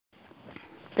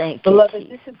Thank you, Beloved,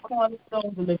 Jesus. this is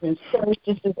Cornerstone Deliverance Church.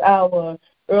 This is our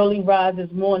Early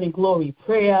Risers Morning Glory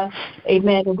Prayer.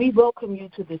 Amen. And we welcome you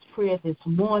to this prayer this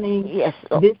morning. Yes,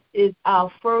 Lord. This is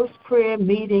our first prayer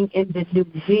meeting in the new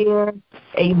year.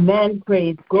 Amen.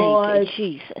 Praise God. Thank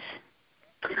you, Jesus.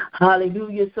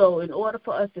 Hallelujah. So in order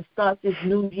for us to start this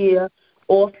new year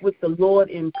off with the Lord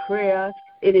in prayer,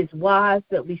 it is wise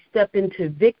that we step into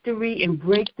victory and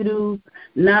breakthrough,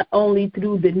 not only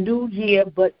through the new year,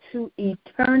 but to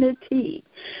eternity.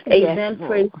 Amen. Yes,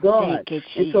 Praise God. Thank you,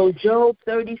 And Jesus. so Job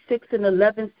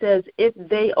 36:11 says, if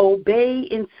they obey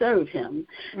and serve him,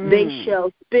 they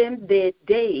shall spend their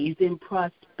days in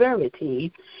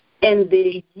prosperity and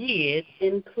their years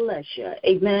in pleasure.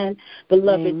 Amen.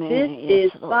 Beloved, Amen. this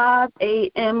Yes, is Lord. 5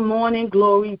 a.m. morning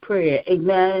glory prayer.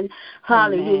 Amen.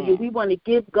 Hallelujah. Amen. We want to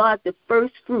give God the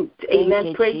first fruit. Thank Amen.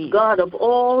 you, Praise Jesus. God of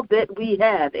all that we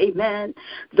have. Amen.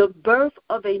 The birth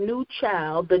of a new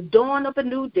child, the dawn of a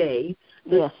new day,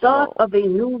 the Yes, start Lord. of a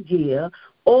new year,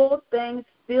 all things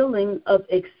feeling of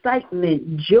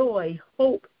excitement, joy,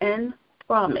 hope, and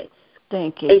promise.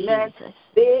 Thank you, Amen. Jesus.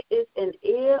 There is an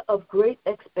air of great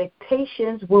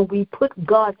expectations when we put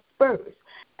God first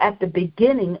at the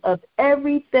beginning of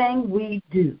everything we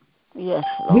do. Yes,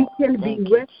 We Lord. can Thank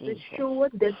be you, rest Jesus.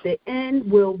 assured that the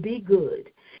end will be good.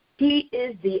 He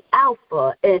is the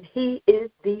Alpha and He is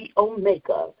the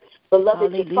Omega.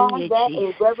 Beloved, you Hallelujah, find that in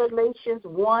Jesus. Revelations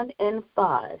 1 and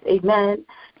 5. Amen.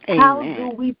 Amen. How do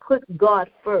we put God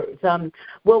first?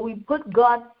 Well, we put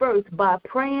God first by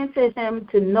praying to Him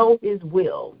to know His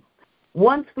will.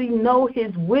 Once we know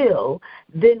His will,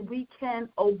 then we can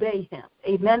obey Him.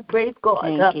 Amen. Praise God.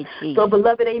 Thank you, Jesus. So,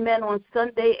 beloved, amen, on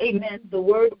Sunday, amen, the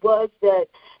word was that,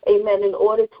 amen, in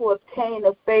order to obtain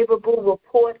a favorable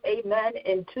report, amen,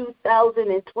 in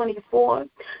 2024,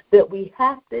 that we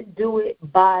have to do it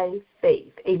by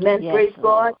faith. Amen. Yes, Praise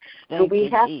Lord. God. Thank And we you,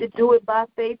 have Jesus. to do it by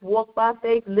faith, walk by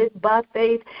faith, live by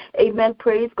faith. Amen.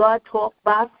 Praise God. Talk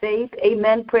by faith.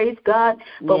 Amen. Praise God.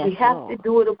 But Yes, we have Lord. to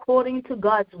do it according to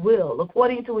God's will,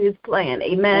 according to His plan.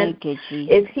 Amen. Thank you,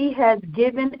 Jesus. If He has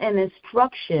given an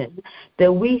instruction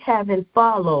that we haven't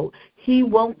followed, He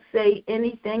won't say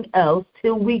anything else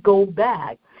till we go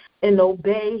back and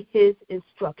obey His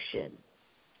instruction.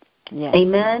 Yes,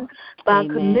 Amen. Lord. By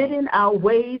Amen. committing our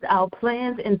ways, our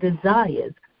plans, and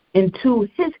desires into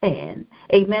His hand,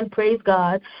 amen, praise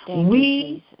God, Thank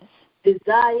we you, Jesus.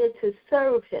 desire to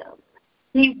serve Him.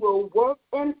 He will work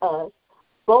in us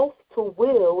both to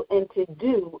will and to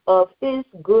do of His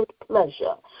good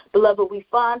pleasure. Beloved, we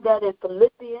find that in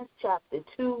Philippians chapter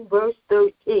 2, verse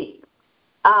 13.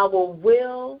 Our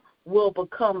will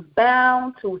become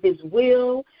bound to His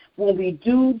will when we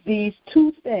do these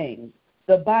two things.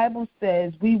 The Bible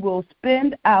says we will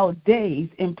spend our days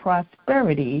in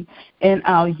prosperity and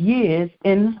our years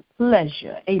in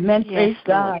pleasure. Amen. Yes, Praise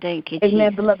God. Lord. Thank you,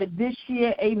 Amen, Jesus. beloved. This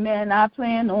year, amen, I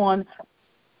plan on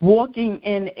walking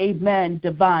in, amen,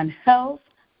 divine health,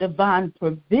 divine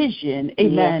provision,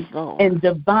 amen, Yes, Lord. and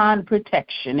divine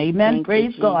protection. Amen. Thank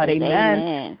Praise you, God. Jesus. Amen.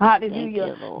 Amen. Hallelujah.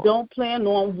 Thank you, Lord. Don't plan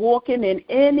on walking in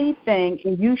anything,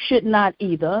 and you should not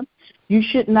either. You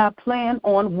should not plan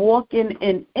on walking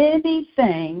in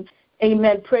anything,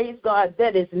 amen, praise God,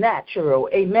 that is natural.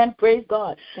 Amen. Praise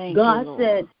God. Thank God you, Lord.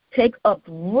 said, take up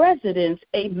residence,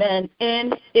 amen,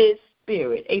 in His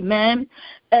Spirit. Amen.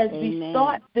 As we Amen.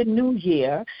 start the new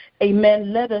year,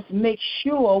 amen, let us make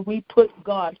sure we put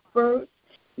God first,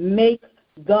 make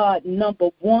God number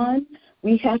one.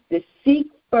 We have to seek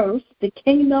first the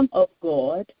kingdom of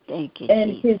God Thank you,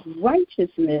 and Jesus. His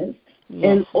righteousness, Yes,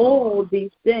 and all Lord.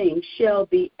 these things shall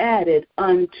be added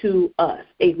unto us.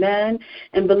 Amen.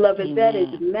 And beloved, that is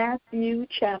Amen. Matthew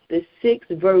chapter 6,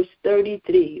 verse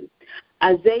 33.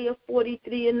 Isaiah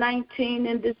 43:19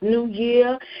 in this new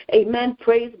year. Amen.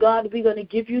 Praise God. We're going to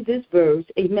give you this verse.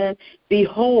 Amen.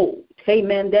 Behold.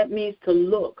 Amen. That means to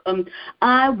look.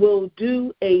 I will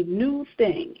do a new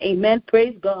thing. Amen.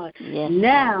 Praise God. Yes,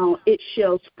 now Lord. it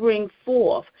shall spring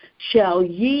forth. Shall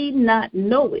ye not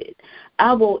know it?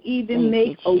 I will even Thank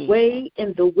make you, a Jesus. way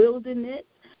in the wilderness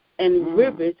and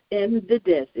rivers in the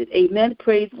desert. Amen.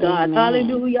 Praise God. Amen.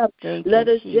 Hallelujah. Thank Let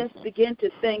you, us Jesus. just begin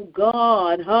to thank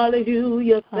God.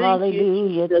 Hallelujah. Thank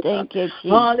Hallelujah. you, Jesus. Thank you,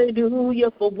 Jesus.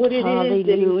 Hallelujah for what it is that He's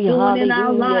Hallelujah. doing in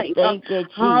our Hallelujah. life. Thank you,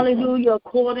 Jesus. Hallelujah.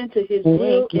 According to His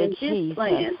will Thank you, and His Jesus.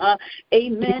 plan.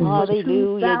 Amen. For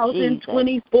Hallelujah, Jesus.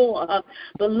 2024.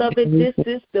 Beloved, this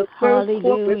is the first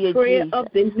corporate Hallelujah, prayer Jesus. of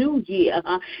the new year.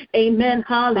 Amen.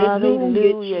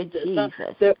 Hallelujah, Hallelujah, Jesus.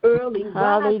 Jesus. The early risers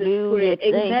Hallelujah. prayer.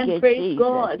 Thank Amen. you, praise Jesus.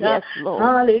 God. Yes, Lord.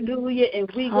 Hallelujah. And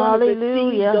we're going to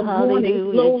receive the morning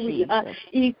glory. Jesus.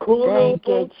 Thank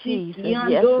you, Jesus.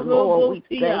 Yes, Lord. We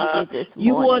thank you this morning,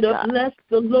 You ought to God. bless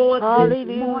the Lord this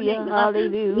morning.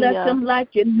 Hallelujah. Bless him like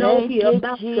you know Thank he you,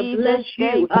 about to Jesus. bless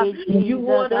you. Thank you, You Jesus.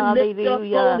 ought to lift up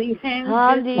Hallelujah. holy hands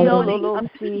this morning.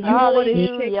 You ought to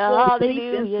shake Hallelujah. both sleep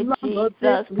and Hallelujah, slumber Jesus.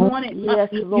 this morning. Yes,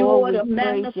 You Lord, ought to we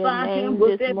praise your magnify him name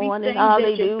with this morning. everything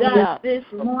that you got Hallelujah. this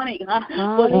morning.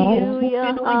 For he is Hallelujah.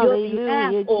 moving on your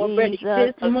behalf Hallelujah, already Jesus.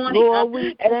 this morning. Lord,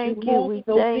 we As you thank you. move We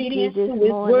in thank you obedience this to his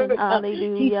morning. word. He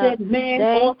Hallelujah. said, man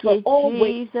ought Thank to you,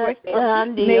 always Jesus. pray.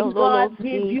 May God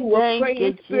give you a Thank praying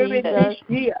you, spirit Jesus. this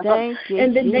year. Thank you,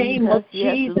 In the name of Jesus.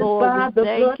 Yes, Jesus, Lord, by we the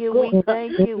thank blood you. God, We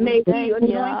thank you. We may he thank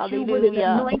you. anoint you with an Hallelujah.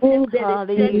 anointing that is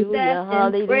Hallelujah. steadfast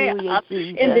in prayer. Hallelujah, In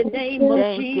Jesus. the name of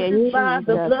Thank you, Jesus, by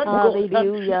the Jesus. blood God,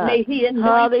 Hallelujah. may he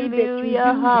anoint you that you Hallelujah.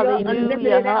 use your Hallelujah.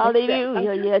 unlimited access,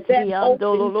 Hallelujah. Yes, that we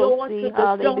open doors to andololosi. the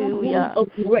throne room Hallelujah. of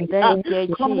grace. Thank you,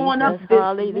 Come on up Jesus. this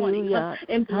morning Hallelujah.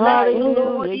 and bless the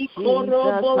Lord. Hallelujah,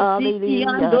 Jesus.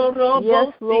 Hallelujah.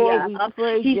 Yes, Lord, we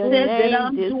praise He your says that name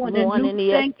I'm this doing a new morning.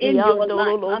 Yes, thing we in your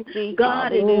life. andololosi.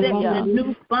 God is setting a Hallelujah.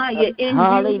 new fire in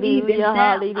you even Hallelujah,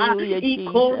 now. hallelujah,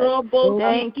 Jesus.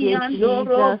 Thank you,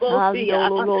 Jesus.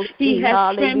 He Handololosi. has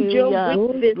trimmed your Hallelujah.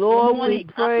 wick this Lord, we morning.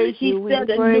 praise He you, we set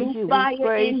a praise new you, we fire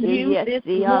praise in you. you Yes, this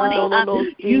the morning.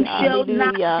 You handololosi. shall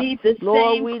not Hallelujah. be the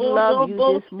Lord, same. we love you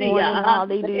this morning.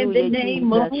 In the Hallelujah,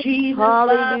 name of Jesus. Jesus,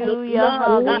 by the Hallelujah,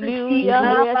 blood. hallelujah.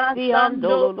 Yes, the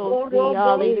handololosi.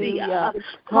 Hallelujah.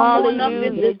 Come on up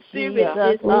in Hallelujah, the spirit Jesus.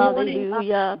 this morning.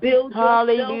 Hallelujah. Build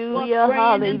yourself up Hallelujah,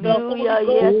 praying in the Holy hallelujah.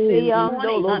 Ghost Yes, this the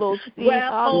morning. andololosi.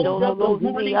 Grab hold of the Handololosi.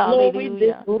 morning glory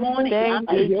this Hallelujah. morning.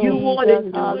 Thank you, You ought to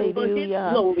Jesus. do it for his Hallelujah.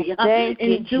 glory Thank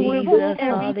you, and do it with Jesus.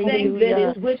 everything that Hallelujah.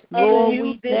 is within Lord, you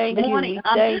we this thank you. morning. We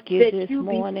thank you That this you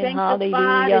be morning.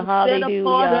 sanctified Hallelujah. and set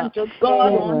apart Hallelujah. unto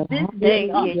God on this day.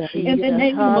 Thank you, In the Jesus.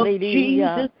 name of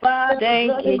Hallelujah. Jesus, by the Thank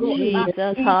blood you, of God.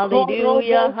 Jesus.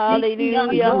 Hallelujah.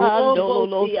 Hallelujah.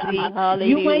 Handololosi.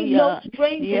 You ain't no Hallelujah.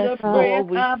 stranger Yes, to prayer. Lord,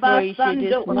 we praise you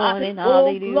this morning.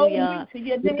 Oh, glory Hallelujah. to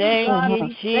your name, Thank God. you,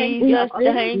 We thank you. Jesus.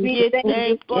 Thank We you. thank you Thank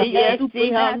you. for your Yes, see,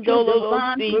 supernatural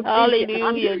divine provision.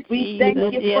 hallelujah, We thank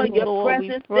Jesus. you Yes, for your Lord, we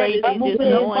presence that praise is you this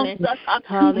moving morning. amongst us.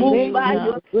 Move by Hallelujah.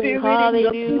 your spirit and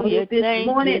your people Hallelujah. this Thank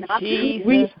morning. you, Jesus.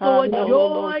 Restore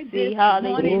joy this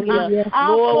morning. Hallelujah.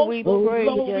 Our Lord, hope we of praise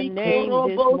your glory. name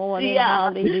this morning.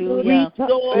 Hallelujah.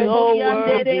 Restore So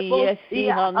worthy. Yes, see,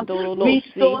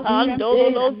 Restore strength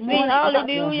this morning.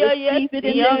 hallelujah. Yes, Receive it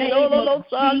in see, the name of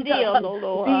Jesus.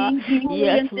 Be ye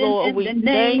yes, strengthened Lord, in the we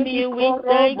name thank of you. We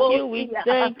thank you. We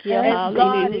thank you. as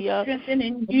God is Hallelujah.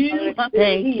 strengthening you.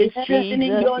 Thank He you, is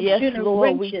strengthening Jesus. your Yes,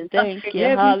 Lord, we generations. thank you.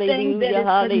 Everything that Hallelujah. is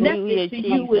Hallelujah, connected to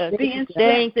you is Jesus. being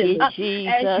Thank strengthened. you,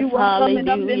 As Jesus. you are coming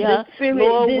up in the Hallelujah. spirit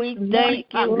Lord, this we morning, thank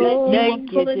you. We you are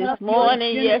thank you pulling this up your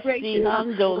morning. Yes, see, generation.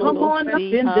 Come on up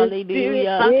handololosi. in the spirit.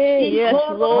 Hallelujah. Yes,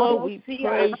 Lord, we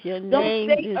praise your Don't name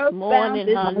stay this earthbound morning.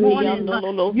 this morning.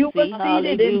 You are Handololosi.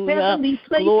 seated in Hallelujah. heavenly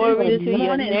places Glory this to your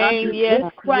morning name. Yes,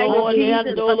 with Christ Lord.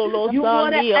 Jesus. You ought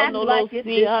to Handololosandi. act like it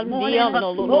Handolosi. this morning.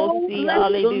 Oh, Handolosi.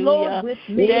 bless the Lord Hallelujah. with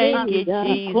me. Thank you,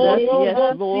 Jesus. Yes,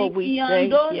 Lord, we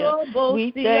thank you.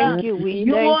 We thank you. We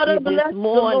You thank ought you to this bless the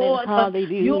morning. Lord.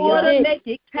 You ought Hallelujah. to make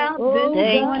it count this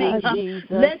Thank you, morning. Jesus.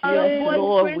 Let your Yes,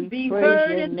 Lord, voice we be praise heard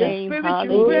your in the name.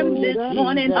 spiritual realm Hallelujah, this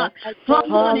morning. Jesus.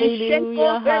 Come on and shake Hallelujah,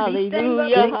 off everything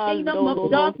of hallelujah, the kingdom of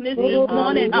darkness this hallelujah,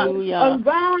 morning. hallelujah.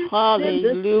 Arise in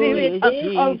the spirit. Hallelujah,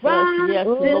 Jesus. Arise Yes,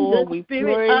 in the Lord, we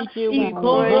spirit. praise you. We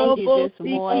praise you this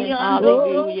morning.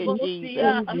 Hallelujah,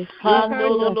 Jesus. We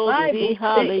heard the Handololosi. Bible say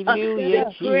Hallelujah,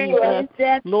 that prayer Jesus. is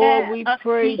that Lord, path we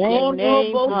praise your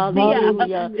name.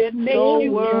 Hallelujah. that makes So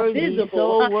you worthy, invisible.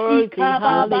 so worthy.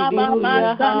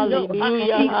 Hallelujah,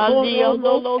 hallelujah,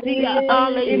 hallelujah,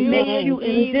 It makes hallelujah, you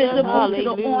Jesus, invisible to the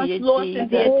hallelujah, onslaughts and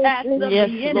the Jesus. attacks of Yes,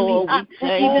 the enemy. Lord, we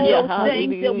thank Even you. those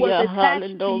things that was Hallelujah,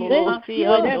 attached to you,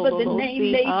 whatever the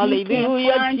name may be, can't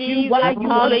hallelujah, find you while Jesus, you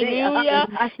are there. hallelujah.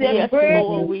 I said, Yes, prayer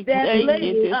Lord, is we that thank you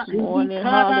place this morning.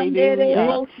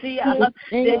 Hallelujah.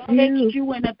 that takes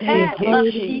you in a path Thank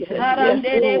you, Jesus. Yes,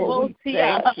 Lord, we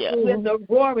thank you. with the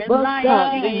roaring lion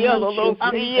seeks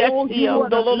you. Oh, you ought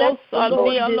to bless the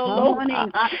Lord this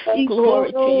morning.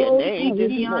 Glory to your name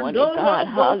this morning, God.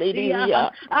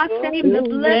 Hallelujah. I came to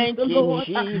bless Thank the you, Lord.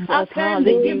 I Jesus. came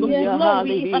to give him Hallelujah.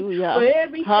 glory Hallelujah. for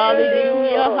everything that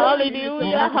he Hallelujah. has done in his Hallelujah.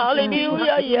 life to me.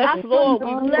 Hallelujah. Yes, I come Lord, to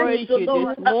we bless praise the you this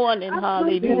Lord. morning. I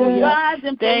come to Hallelujah. arise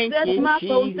and Thank possess you, my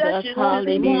Jesus. possessions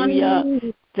this morning.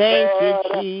 Hallelujah. Thank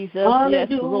you, Jesus. Yes,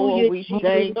 Lord, we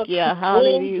thank you.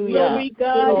 Hallelujah.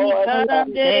 Glory, God.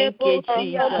 Thank you,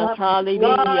 Jesus. Hallelujah.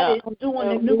 God is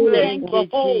doing a new thing.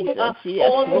 Thank you, Jesus.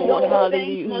 Yes, Lord.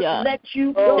 Hallelujah. Let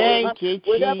you go. Thank you,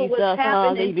 Whatever was Jesus.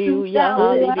 happening Hallelujah.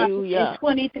 Hallelujah.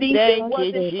 23 Thank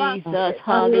you, Jesus.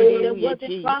 Hallelujah,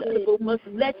 Jesus. Profitable must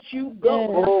let you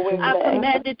go. I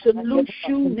command it to loose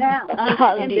you now.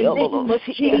 In the name of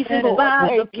Jesus,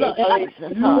 by the blood.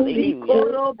 Hallelujah.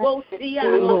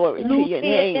 Glory to your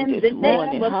name this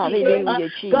morning. Hallelujah,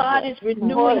 Jesus. God is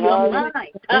renewing your mind.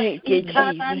 Thank you,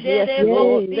 Jesus. Yes,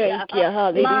 Lord. Thank you.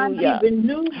 Hallelujah.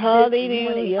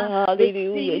 Hallelujah.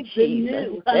 Hallelujah,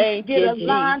 Jesus. Thank you,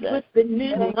 Jesus. With the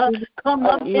new. Come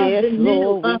up in the new. Yes,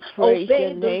 Lord, we praise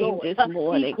your name this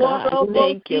morning, God.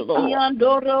 Thank you, Lord.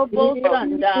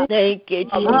 Thank you,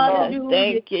 Jesus.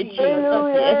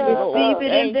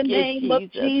 Thank you,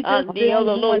 Jesus.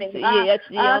 Yes,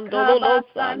 Lord. Thank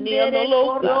you,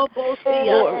 Jesus.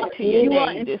 Glory to your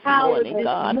name this morning,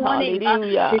 God.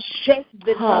 Hallelujah.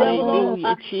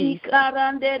 Hallelujah, Jesus.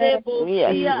 Yes,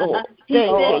 Lord.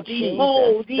 Thank you, Jesus.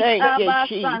 Thank you,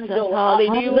 Jesus.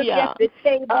 Hallelujah.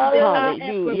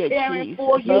 Hallelujah, Jesus.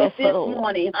 Yes, Lord.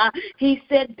 He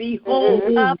said, behold,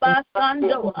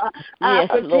 I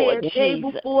prepare a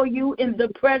table for you in the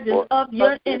presence of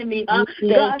your enemy. God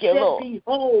said,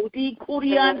 behold,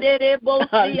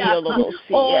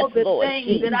 all the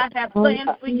things that I have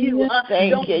planned for you.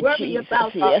 Don't worry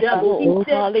about the devil. He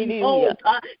said, behold,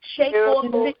 shake off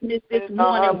sickness this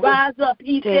morning. Rise up.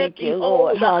 He said,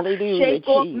 behold, shake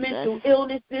off mental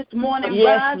illness this morning.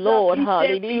 Yes, Lord.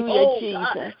 Hallelujah,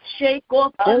 Jesus. Shake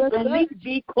off unbelief.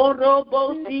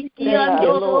 Thank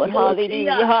you, Lord.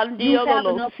 Hallelujah.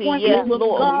 Yes,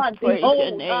 Lord, we praise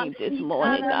your name this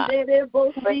morning, God.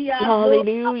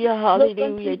 Hallelujah,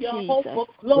 hallelujah, Jesus.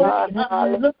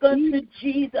 Look unto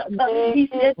Jesus. He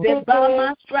said that by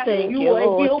my stripes you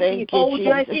are healed. Behold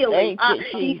your healing.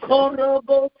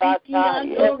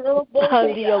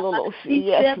 He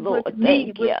said with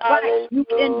me, with Christ, you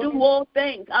can do all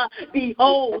things.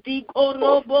 Behold,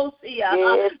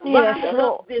 rise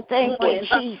up this morning.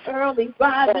 Early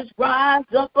risers, rise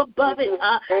up above it.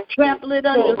 Trample it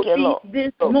under feet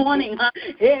this morning.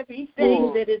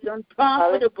 Everything that is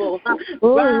unprofitable,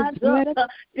 rise up.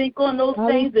 Think on those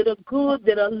things that are good,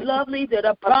 that are lovely, that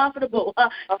are profitable.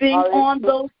 Think on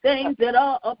those things that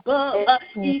are above.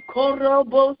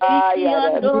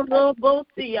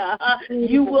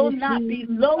 You will not be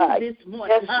low this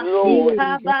morning. Yes, Lord.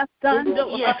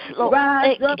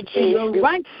 Rise up to your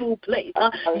rightful place.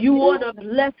 You ought to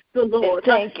bless the Lord.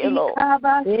 Thank you, Lord.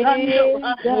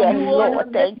 Yes,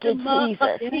 Lord. Thank you, Jesus.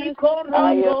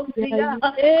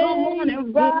 Come on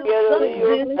and rise up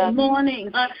this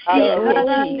morning.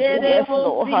 Yes,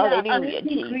 Lord. Hallelujah,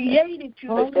 He Jesus. created you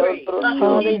to praise.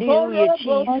 Hallelujah,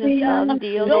 Jesus.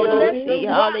 Don't let the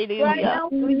rock cry out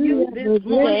for you this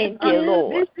morning. Thank you,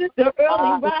 Lord. This is the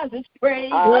early risers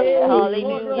praise.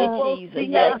 Hallelujah, Jesus.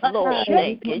 Yes, Lord.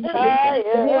 Thank you, Jesus.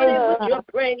 With your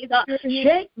praise.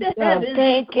 Shake the heavens.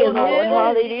 Thank you, Lord.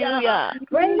 Hallelujah.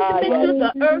 Praise him into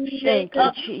the earth. Thank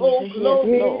you, Jesus. Oh,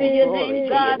 glory to your name,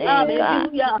 God.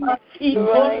 Hallelujah.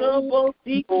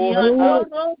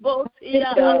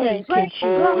 Praise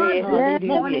God this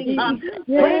morning.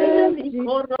 Praise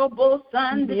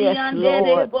Yes,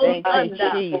 Lord. Thank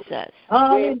you, Jesus.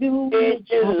 Hallelujah.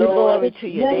 Glory to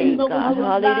your name, God.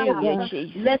 Hallelujah,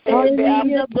 Jesus. Let the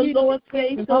redeemed of the Lord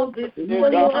say so this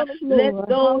morning. Let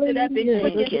those that have been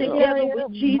quickened together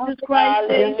with Jesus Christ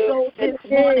say so this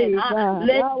morning.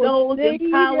 Let those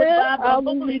empowered by the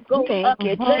Holy Ghost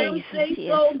say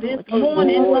so this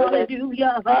morning.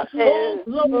 Hallelujah. Oh,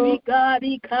 glory, God.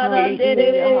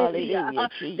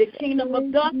 The kingdom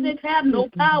of darkness have no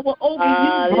power over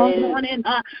you this morning.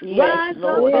 Rise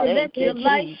up and let your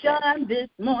light shine this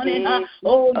morning.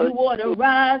 Oh, you ought to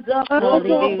rise up.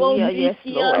 Hallelujah. Yes,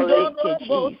 Lord. Thank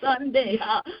you, Sunday.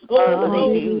 Jesus. Oh,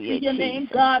 glory to your name,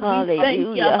 God. We thank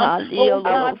you. Oh,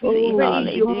 God, we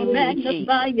praise you. We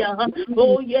magnify you.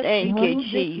 Oh, yes, we do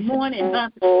this morning.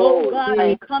 Oh, God,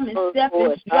 we come and step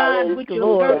and stride with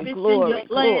your purpose and your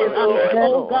plan.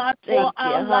 Oh, God, for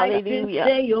our life this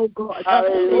day, oh, God.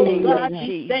 Oh, God,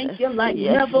 we thank you like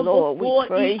never before.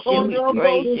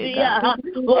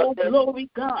 Oh, glory,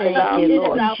 God. It is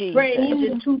our praise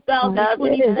in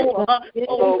 2024.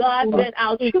 Oh, God, that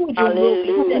our children will be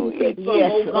set free from,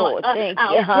 oh, God.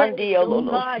 Our praise, oh,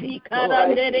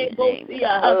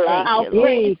 God, our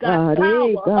praise, God,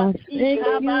 power,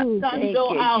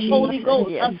 our Holy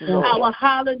Ghost, our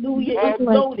hallelujah is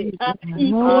loaded.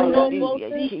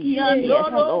 Hallelujah.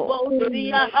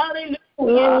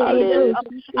 Hallelujah.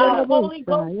 Our Holy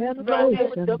Ghost is flowing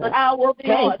with the power of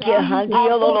God. Thank you,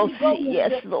 hallelujah.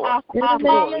 Yes, Lord. Our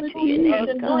Holy Ghost is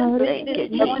anointed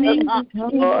this morning.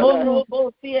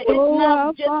 It's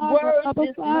not just words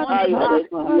this morning.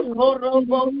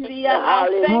 Our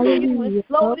thank you is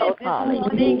floated this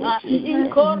morning.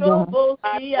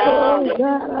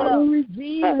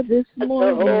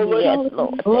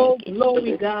 Oh,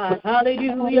 glory, God.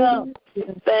 Hallelujah.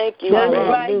 Thank you. That's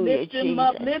right. Lift him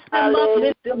up, lift him up,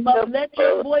 lift him up. Let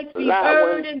your voice be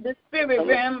heard in the spirit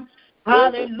realm.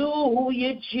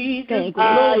 Hallelujah, Jesus.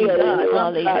 Glory, God.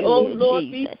 Oh, Lord,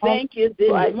 we thank you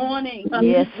this morning.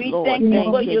 Yes, we Lord. thank you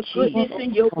for your goodness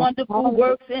and your wonderful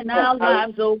works in our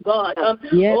lives, oh God.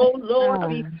 Oh, Lord,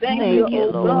 we thank you,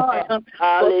 oh God, for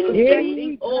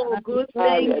projecting all good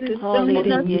things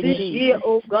concerning us this year,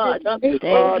 oh God.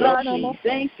 Oh, God, we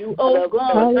thank you, oh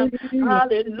God.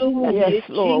 Hallelujah. Yes,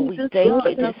 Lord, we thank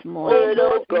you this morning. Oh,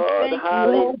 Lord, we thank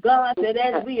you, oh God, that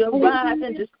as we arise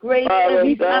and disgrace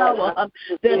every power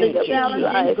that is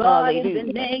challenging God in the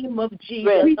name of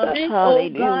Jesus. Oh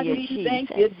God, we thank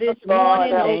you this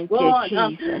morning, oh God.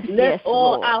 Let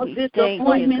all our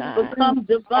disappointments become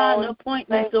divine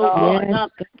appointments, oh God.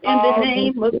 In the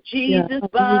name of Jesus,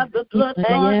 by the blood,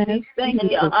 God, we thank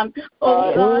you.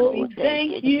 Oh God, we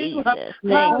thank you.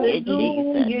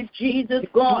 Hallelujah, Jesus,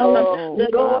 God.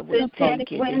 Let all satanic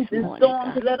winds and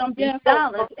storms, let them be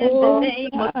silent in the name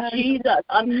of Jesus.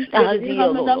 That is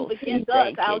coming up against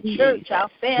us, our church, our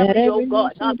family, oh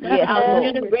God, our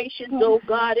generations, oh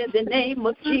God, in the name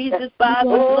of Jesus, by the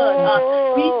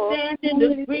blood. We stand in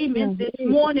agreement this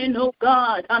morning, oh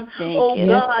God. Oh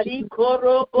God,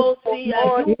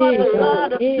 you are the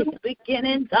God of new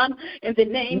beginnings. In the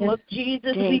name of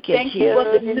Jesus, we thank you for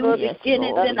the new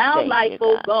beginnings in our life,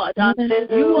 oh God.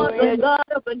 You are the God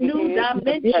of a new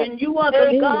dimension. You are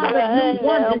the God of new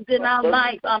wonders in our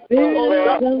life. Oh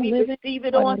God, we receive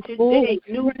it on today.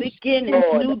 New beginnings,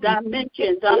 new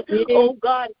dimensions. Oh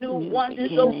God, new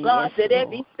wonders, oh God, that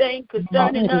everything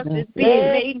concerning us is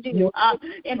being made new.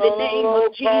 In the name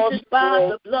of Jesus, by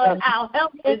the blood, our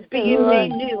health is being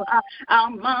made new. Our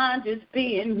mind is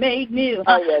being made new.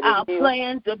 Our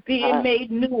plans are being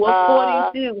made new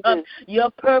according to your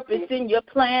purpose and your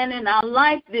plan in our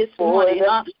life this morning.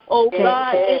 Oh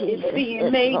God, it is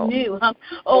being made new.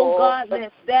 Oh God,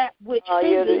 let that which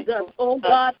hinders us, oh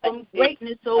God, from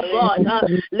greatness, oh God,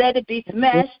 let it be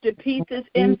smashed to pieces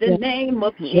in the name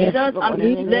of Jesus.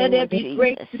 Let every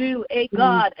breakthrough,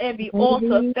 God, every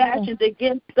altar fashioned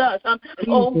against us,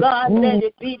 oh God, let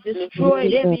it be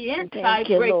destroyed, every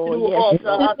anti-breakthrough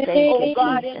altar. Oh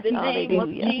God, in the name of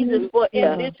Jesus, for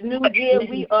in this new year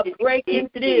we are breaking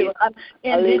through.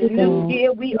 In this new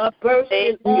year we are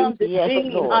bursting on the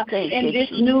scene. In this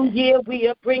new year we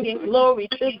are bringing glory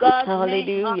to God's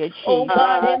name. Oh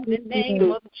God, in the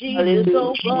name of Jesus,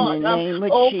 oh God,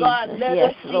 oh God, let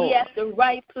us be at the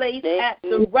right place at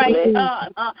the right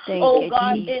time. Oh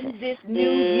God, in this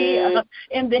new year,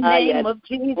 in the name of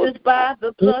Jesus, by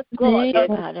the blood, God.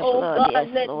 Oh God,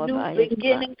 let new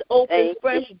beginnings open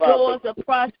fresh doors of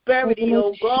prosperity,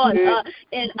 oh God,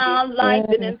 in our life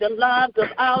and in the lives of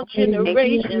our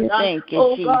generations.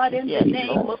 Oh God, in the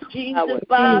name of Jesus,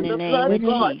 by the blood,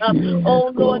 God.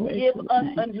 Oh Lord, give us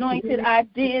anointed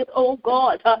ideas, oh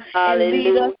God, and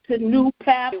lead us to new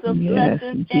paths of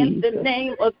blessings in the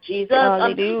name of Jesus.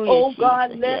 Oh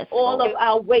God, let all of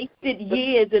our wasted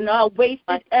years and our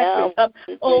wasted efforts,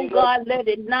 oh God, let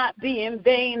it not be in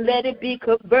vain. Let it be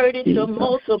converted to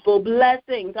multiple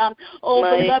blessings. Oh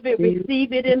beloved,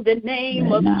 receive it in the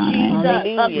name of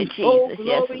Jesus. Oh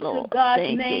glory to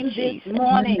God's name this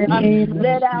morning.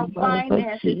 Let our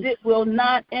finances, it will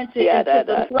not enter into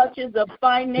the clutches of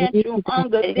financial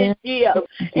hunger this year.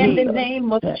 In the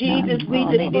name of Jesus, we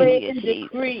declare and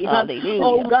decree,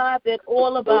 oh God, that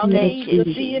all of our needs are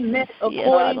being met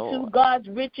according to God's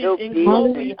riches and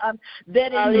glory.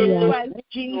 That in Christ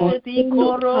Jesus, we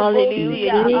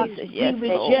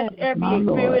reject every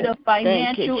spirit of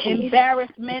financial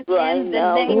embarrassment in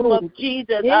the name of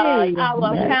Jesus.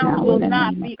 Our accounts will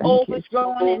not be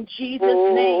overdrawn in Jesus'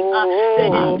 name.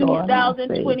 That in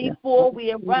 2024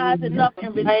 we are rising up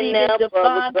and receiving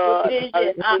divine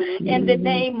provision. In the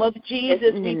name of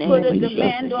Jesus, we put a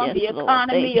demand on the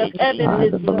economy of heaven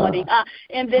this morning.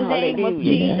 In the name of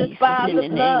Jesus, by the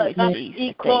blood,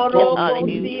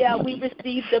 we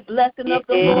receive the blessing of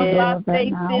the Lord by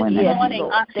faith this morning.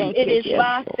 It is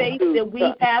by faith that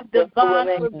we have divine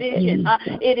provision.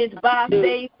 It is by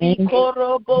faith,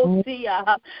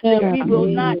 that we will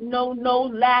not know no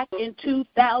lack in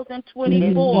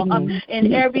 2024.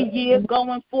 And every year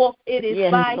going forth, it is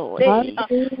by faith.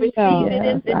 Receive it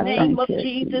in the name of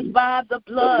Jesus by the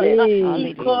blood.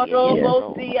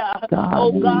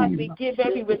 Oh God, we give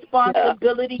every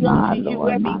responsibility unto you,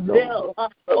 every bill.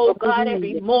 Oh God,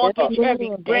 every mortgage,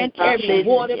 every rent, every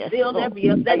water bill, every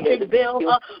electric bill.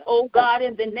 Oh God,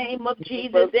 in the name of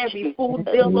Jesus, every food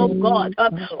bill, oh God.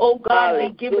 Oh God,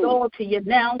 we give it all to you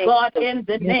now, God, in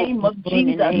the name of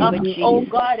Jesus. Oh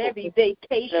God, every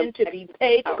vacation to be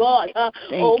paid, God.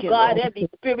 Oh God, every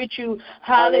spiritual,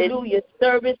 hallelujah,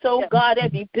 service, oh God,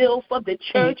 every bill for the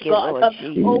church, God.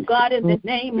 Oh God, in the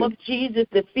name of Jesus,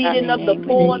 the feeding of the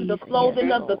poor and the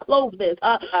clothing of the clothesless.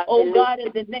 Oh God,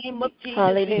 in the name of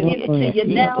Jesus, we give it to you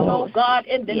now, oh God,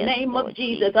 in the name of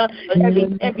Jesus.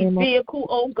 Every vehicle,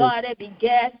 oh God, every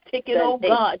gas ticket, oh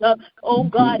God. Oh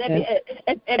God,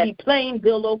 every plane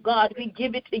bill, oh God, we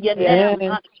give it to you now.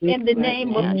 In the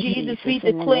name of Jesus, we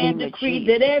declare and decree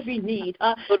that every need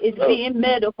is being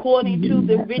met according to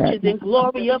the riches and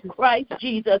glory of Christ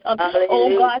Jesus. Oh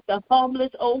God, the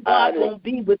homeless, oh God, won't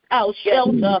be without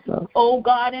shelter. Oh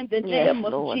God, in the name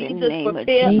of Jesus,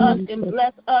 prepare us and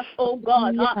bless us, oh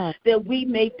God, that we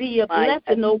may be a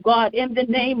blessing, oh God, in the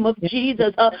name of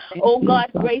Jesus. Oh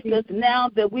God, grace us now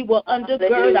that we will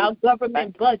undergird our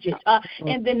government budget.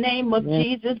 In the name of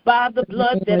Jesus, by the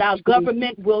blood, that our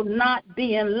government will not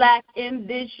be in lack in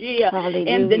this year.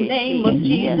 In the name of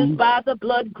Jesus, by the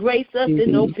blood, grace us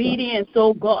in obedience,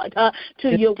 oh God,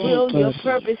 to your will, your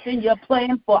purpose, and your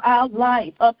plan for our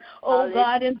life. Oh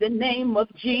God, in the name of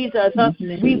Jesus,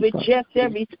 we reject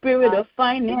every spirit of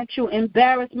financial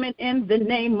embarrassment in the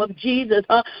name of Jesus.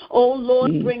 Oh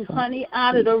Lord, bring honey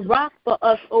out of the rock for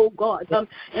us, oh God,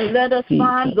 and let us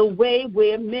find the way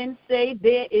where men say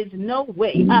there is no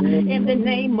way. In the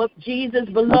name of Jesus,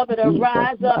 beloved,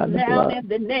 arise up now in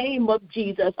the name of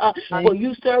Jesus. For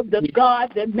you serve the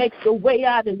God that makes a way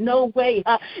out of no way.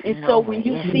 And so when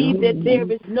you see that there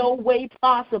is no way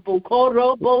possible,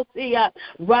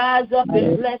 rise up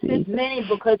and bless his name,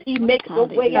 because he makes a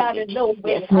way out of no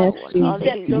way. He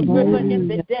sets the river in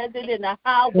the desert and a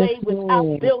highway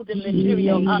without building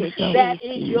material. That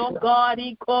is your God.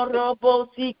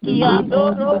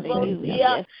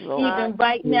 Even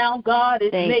right now, God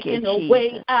is making a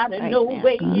way out of no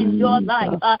way in your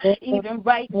life. Even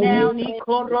right now,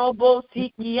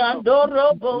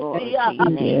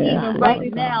 even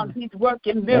right now, he's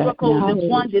working miracles and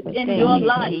wonders in your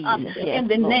life. In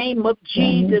the name of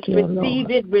Jesus, receive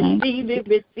it, receive it,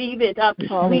 receive it.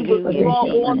 We withdraw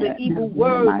all the evil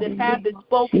words that have been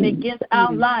spoken against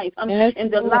our life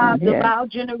and the lives of our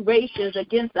generations,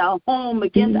 against our home,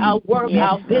 against our work,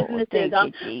 our businesses,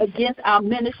 against our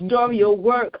ministerial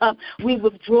work. We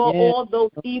withdraw all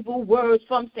those evil words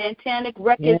from satanic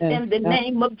records in the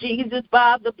name of Jesus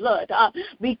by the blood.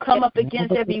 We come up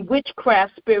against every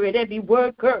witchcraft spirit, every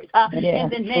word curse in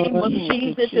the name of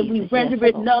Jesus, and we render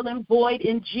it null and void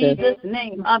in Jesus'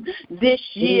 name. This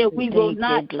year we will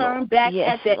not turn back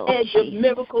at the edge of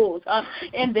miracles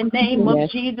in the name of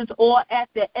Jesus, or at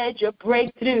the edge of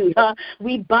breakthrough.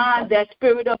 We bind that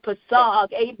spirit of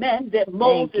Pasag, amen, that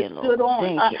Moses stood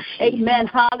on, amen,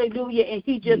 hallelujah, and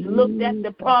he just looked at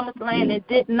the promised land and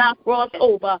did not cross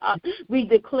over. We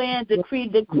declare and decree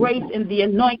the grace and the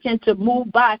anointing to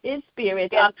move by his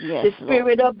spirit, the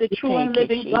spirit of the true and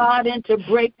living God, and to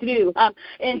break through,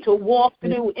 and to walk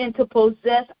through, and to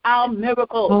possess our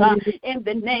miracles. In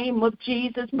the name of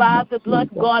Jesus, by the blood,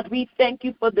 God, we thank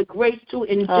you for the grace to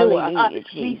endure.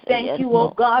 We thank you,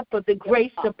 oh God, for the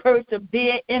grace to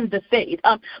persevere in the faith.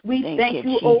 We thank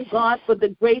you, oh God, for the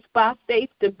grace by faith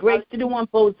to break through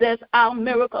and possess our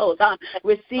miracles.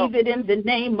 Receive it in the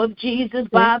name of Jesus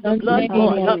by the blood,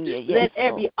 Lord. Let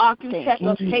every architect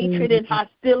of hatred and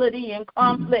hostility and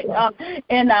conflict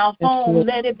in our home,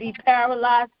 let it be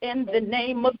paralyzed in the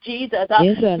name of Jesus.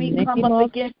 We come up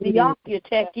against the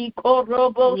architect. We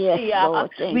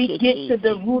get to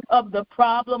the root of the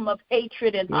problem of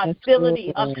hatred and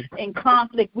hostility and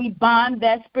conflict. We bind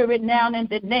that spirit now in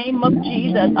the name of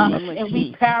Jesus, and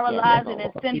we paralyze it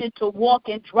and send it to walk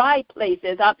in dry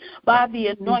places. By the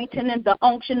anointing and the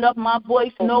unction of my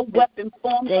voice, no weapon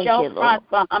formed shall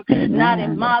prosper, not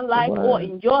in my life or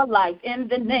in your life. In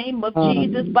the name of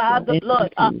Jesus, by the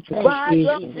blood, rise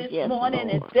up this morning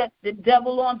and set the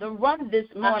devil on the run this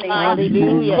morning.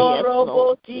 Hallelujah.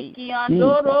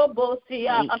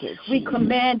 We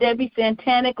command every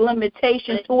satanic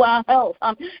limitation to our health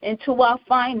and to our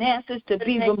finances to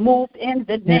be removed in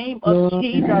the name of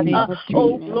Jesus.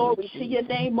 Oh, glory to your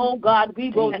name, oh God. We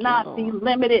will not be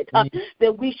limited,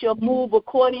 that we shall move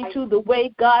according into the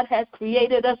way God has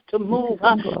created us to move.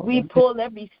 We pull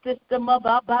every system of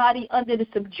our body under the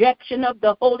subjection of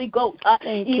the Holy Ghost.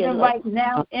 Even right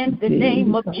now, in the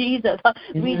name of Jesus,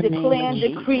 we declare and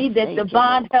decree that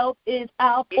divine health is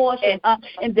our portion,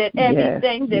 and that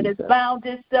everything that has bound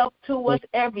itself to us,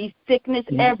 every sickness,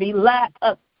 every lack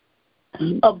of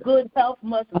good health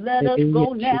must let us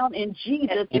go now in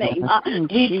Jesus' name.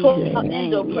 We pull our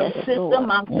endocrine system,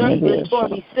 our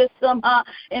circulatory system,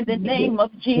 in the name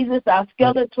of Jesus, our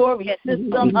skeletal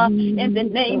system, in the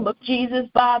name of Jesus,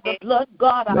 by the blood,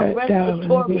 God, our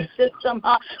respiratory system,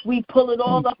 we pull it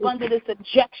all up under the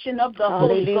subjection of the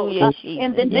Holy Ghost.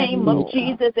 In the name of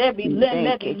Jesus, every limb,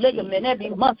 every ligament, every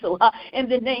muscle, in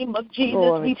the name of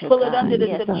Jesus, we pull it under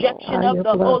the subjection of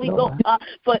the Holy Ghost,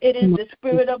 for it is the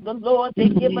Spirit of the Lord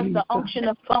that give us the unction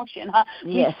of function.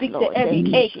 We speak to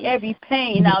every ache, every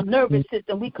pain, our nervous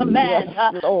system. We command,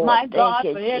 my God,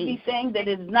 for everything that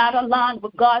is not aligned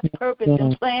with God's purpose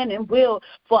and plan and will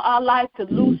for our life to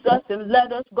loose us and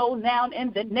let us go now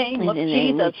in the name of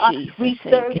Jesus. We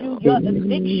serve you your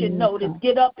eviction notice.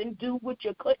 Get up and do what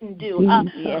you couldn't do.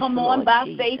 Come on by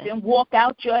faith and walk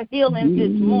out your healing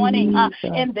this morning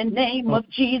in the name of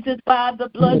Jesus, by the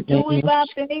blood. Do it by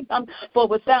faith, for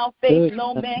without faith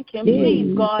no man can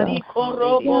please God.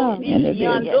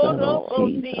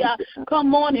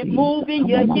 Come on and move in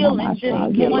your healing this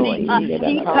morning. In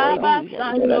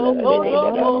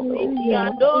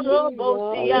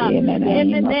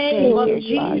the name of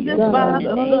Jesus, by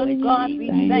the blood, God, we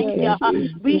thank you.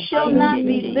 We shall not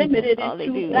be limited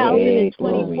in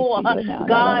 2024.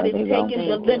 God is taking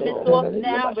the limits off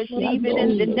now. Receive it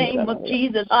in the name of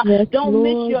Jesus. Don't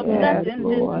miss your blessing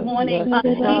this morning.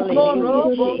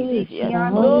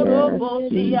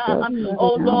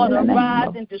 Oh Lord, arise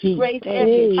and disgrace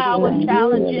every power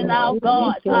challenging our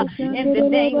God. In the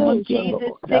name of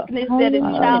Jesus, sickness that is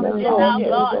challenging our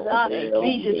God,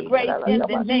 be disgraced in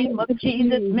the name of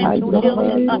Jesus. Mental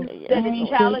illness that is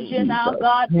challenging our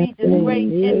God, be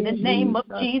disgraced in the name of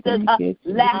Jesus.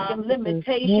 Lack and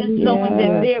limitation, knowing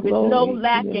that there is no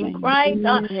lack in Christ,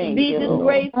 be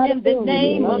disgraced in the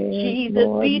name of Jesus.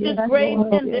 Be disgraced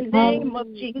in the name of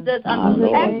Jesus.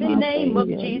 At the name of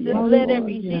Jesus, let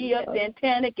every fear,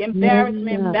 satanic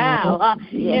embarrassment bow.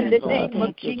 In the name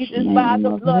of Jesus, by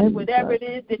the blood, whatever it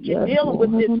is that you're dealing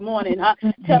with this morning,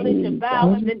 tell it to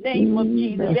bow in the name of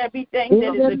Jesus. Everything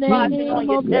that is encroaching on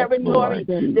your territory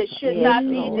that should not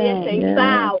be there, say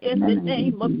bow in the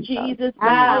name of Jesus.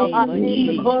 Bow.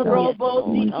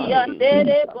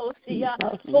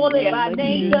 Call it by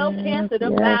name, tell cancer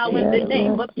to bow in the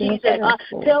name of Jesus.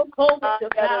 Tell COVID to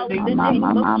bow in the name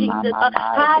of Jesus.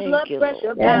 High blood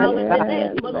pressure bow in the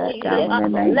name of Jesus.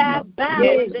 Laugh bow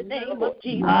in the name of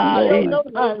Jesus.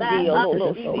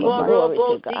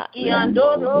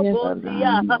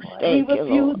 We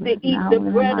refuse to eat the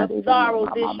bread of sorrow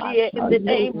this year in the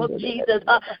name of Jesus.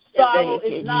 Sorrow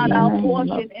is not our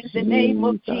portion in the name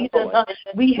of Jesus.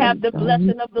 We have the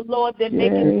blessing of the Lord that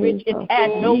maketh rich and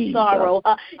add no sorrow.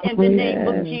 In the name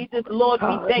of Jesus, Lord,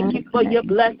 we thank you for your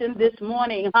blessing this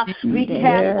morning. We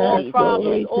cast all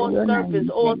problems, all serpents,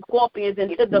 all scorpions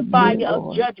into the fire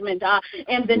of judgment.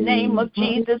 In the name of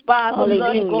Jesus, by the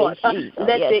blood, God,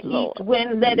 let the east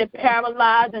wind, let it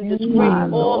paralyze and disgrace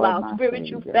all our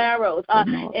spiritual pharaohs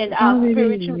and our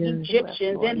spiritual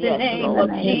Egyptians. In the name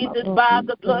of Jesus, by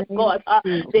the blood, God,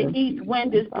 the east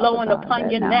wind is blowing upon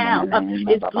you now.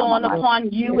 It's blowing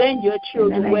upon you and your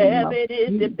children, wherever it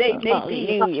is that they may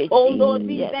be. Oh Lord,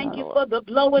 we thank you for the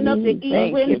blowing of the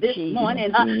east wind this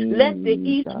morning. Let the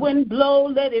east wind blow,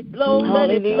 let it blow, let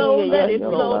it blow, let it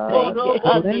blow.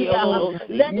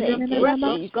 Let the breath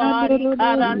of God send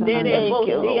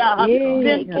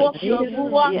forth your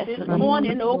ruach this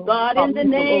morning, oh God, in the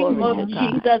name of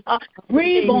Jesus.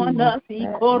 Breathe on us,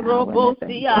 as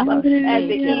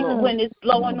the east wind is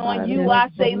blowing on you. I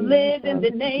say live in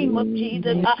the name of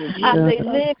Jesus. I say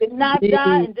live and not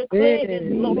die and declare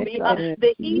His glory.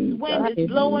 The east wind is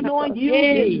blowing on you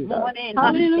this morning.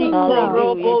 Oh,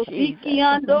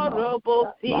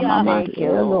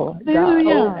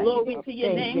 glory to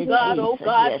your name, God. Oh,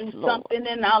 God, do something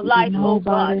in our life, oh,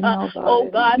 God. Oh,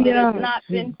 God, that has not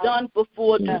been done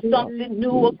before. Do something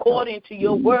new according to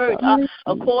your word,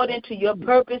 according to your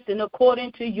purpose, and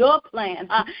according to your plan.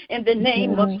 In the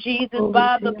name of Jesus,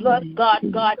 by the blood,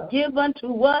 God, give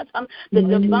unto us the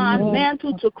divine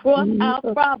mantle to cross our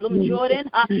problem, Jordan.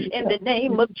 In the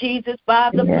name of Jesus,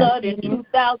 by the blood, in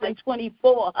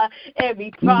 2024,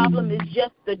 every problem is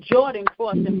just the Jordan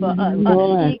crossing for us.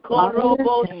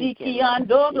 anointed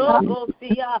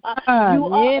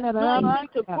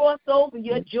to cross over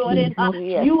your Jordan.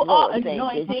 You are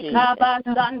anointed.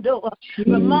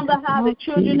 Remember how the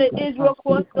children of Israel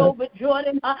crossed over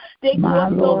Jordan? They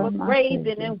crossed over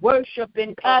praising and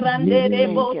worshiping.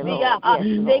 They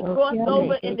crossed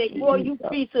over and they bore you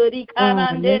priesthood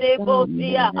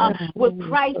with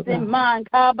Christ in mind.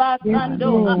 Come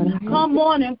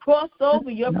on and cross over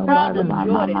your problem,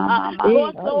 Jordan.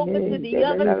 Cross over to the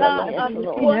other side.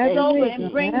 Cross over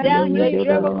and bring down your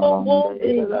Jericho wall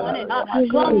this morning.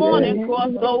 Come on and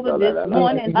cross over this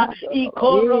morning.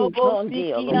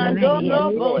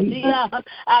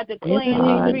 I declare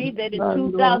and decree that in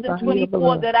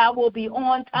 2024 that I will be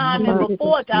on time and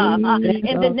before time.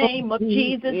 In the name of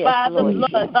Jesus, by the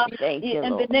blood.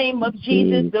 In the name of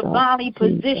Jesus, divinely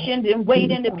positioned and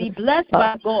waiting to be blessed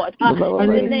by God. In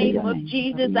the name of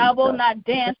Jesus, I will not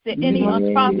dance to any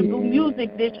unprofitable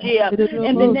music this year.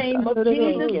 In the name of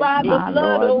Jesus, by the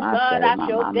blood, oh God, I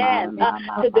shall dance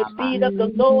to the beat of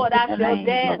the Lord. I shall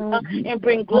dance and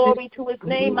bring glory to His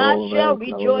name. I shall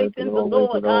rejoice in the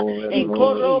Lord.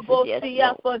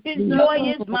 For His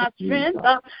joy is my strength.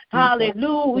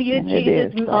 Hallelujah,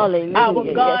 Jesus. Our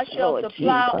God shall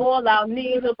supply all our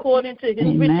needs according to His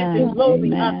riches and glory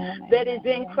that is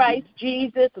in Christ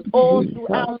Jesus all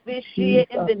throughout this year.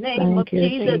 In the name of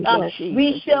Jesus,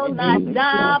 we shall not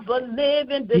die but live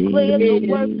and declare the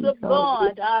works of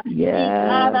God.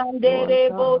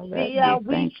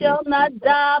 We shall not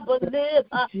die but live.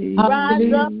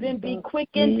 Rise up and be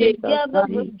quickened together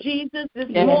with Jesus this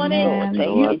morning.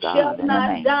 You shall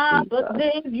not die but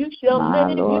live. You shall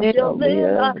live. You shall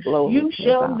live. You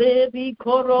shall live.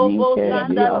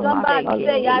 Somebody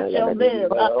say, I shall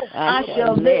live. I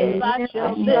shall live. I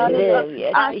shall live.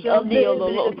 I shall live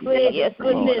and declare His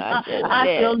goodness.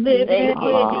 I shall live and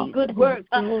declare His good works.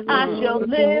 I shall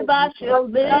live. I shall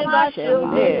live. I shall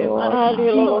live.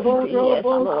 Yes,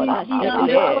 Lord, I shall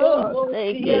live.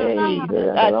 Thank you,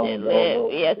 Jesus. I shall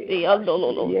live. Yes, the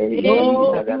you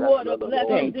ought to bless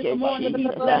Him this morning.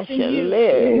 He's blessing you.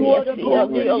 You ought to bless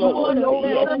Him. You ought to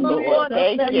bless Him. You ought to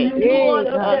bless Him. You ought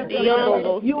to bless Him.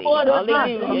 You ought to bless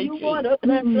Him. You ought to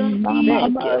bless Him.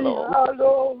 Thank you, Lord.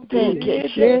 Thank you,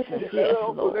 Jesus. Yes,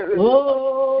 Lord.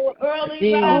 Oh, early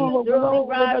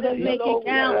risers, make it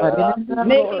count.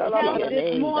 Make it count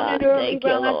this morning, early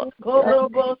risers.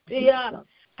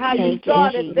 How you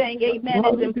start a thing, amen,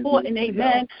 is important,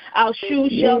 amen. Our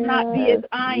shoes shall not be as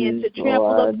iron to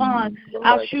trample upon.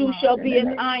 Our shoes shall be as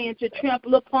iron to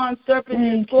trample upon serpents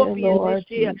and scorpions this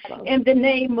year. In the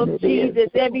name of Jesus,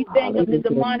 everything of the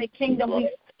demonic kingdom,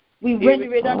 we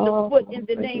render it underfoot in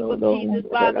the name of Jesus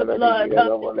by the blood.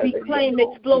 We claim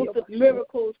explosive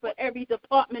miracles for every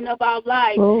department of our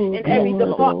life and every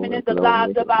department in the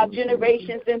lives of our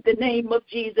generations in the name of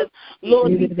Jesus.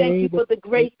 Lord, we thank you for the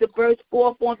grace to burst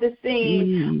forth on the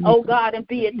scene, oh God, and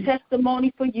be a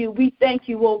testimony for you. We thank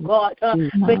you, oh God, for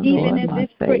even in this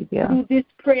through this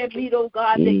prayer meet, oh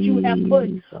God, that you have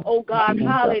put, oh God,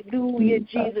 hallelujah,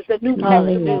 Jesus, a new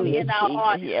testimony in our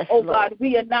heart. Oh God,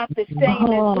 we are not the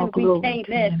same as when we came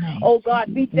in. Oh God,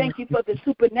 we thank you for the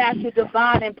supernatural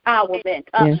divine empowerment.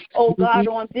 Oh God,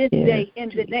 on this day, in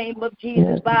the name of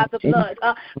Jesus, by the blood,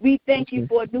 we thank you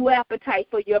for a new appetite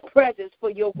for your presence, for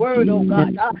your word, oh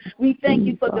God. We thank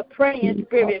you for the praying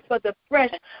spirit, for the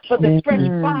fresh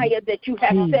fire that you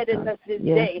have set in us this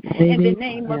day. In the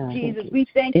name of Jesus, we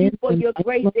thank you for your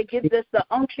grace that gives us the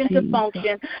unction to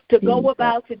function, to go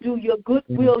about to do your good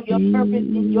will, your purpose,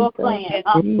 and your plan.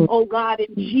 Oh God,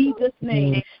 in Jesus'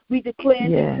 name, we declare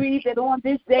and decree that on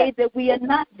this day that we are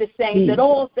not the same, that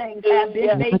all things have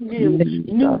been made new.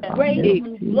 New grace,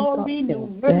 new glory,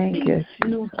 new mercy,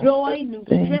 new joy, new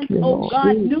strength, oh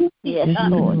God, new peace,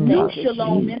 new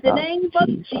shalom in the name of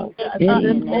Jesus.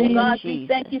 Oh God, we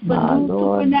thank you for new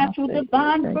supernatural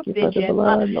divine provision.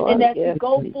 And as we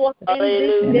go forth in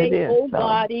this day, oh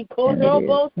God, as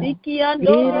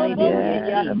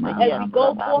we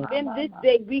go forth in this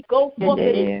day, we go forth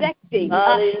expecting,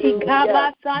 anticipating,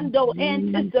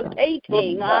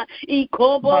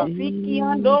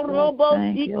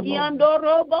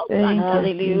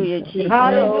 hallelujah, Jesus.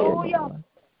 Hallelujah.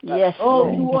 Yes,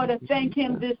 Lord. You ought to thank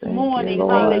Him this morning.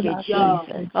 Hallelujah.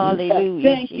 Hallelujah.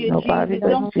 Thank you, Jesus.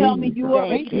 Don't tell me you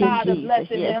already tired of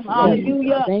blessing Him.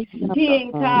 Hallelujah. He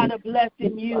ain't tired of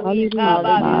blessing you.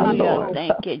 Hallelujah.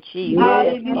 Thank you, Jesus.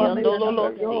 Hallelujah.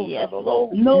 Yes,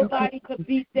 Lord. Nobody could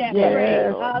beat that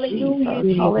praise. Hallelujah,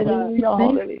 Jesus.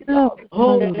 Oh,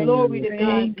 glory to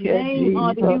God's name.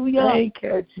 Hallelujah. Thank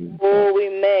you, Jesus. Oh, we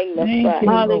magnify.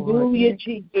 Hallelujah,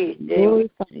 Jesus.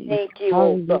 Thank you,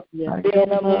 oh God.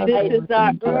 So this is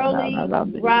our early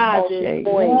rising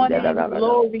morning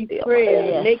glory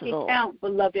prayer. Make it count,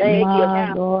 beloved. Make it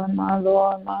count. My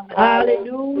Lord.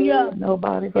 Hallelujah.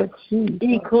 Nobody but Jesus.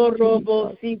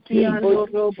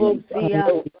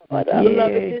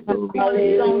 Beloved, this is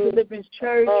Cornerstone Deliverance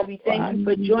Church. We thank you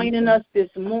for joining us this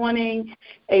morning.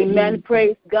 Amen.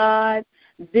 Praise God.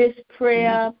 This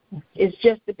prayer is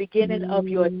just the beginning of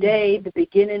your day, the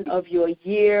beginning of your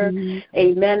year.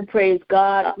 Amen. Praise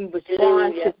God. We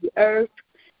respond to the earth.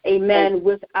 Amen.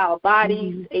 With our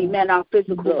bodies. Amen. Our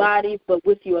physical bodies, but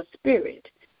with your spirit.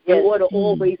 In order to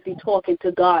always be talking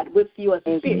to God with your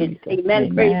spirit.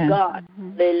 Amen. Praise God.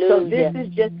 So this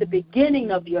is just the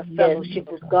beginning of your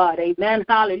fellowship with God. Amen.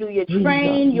 Hallelujah.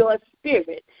 Train your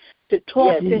spirit to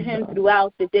talk to Him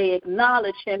throughout the day.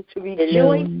 Acknowledge Him, to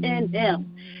rejoice in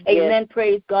Him. Amen.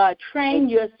 Praise God. Train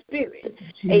your spirit.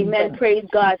 Amen. Praise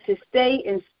God. To stay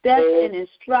in step and in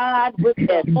stride with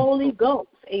the Holy Ghost.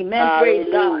 Amen. Praise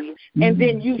God. And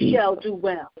then you shall do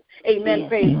well. Amen.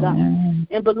 Praise God.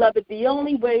 And beloved, the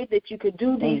only way that you could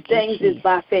do these things is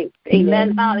by faith.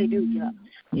 Amen. Hallelujah.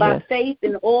 By faith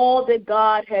in all that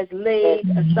God has laid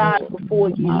aside before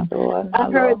you.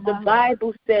 I heard the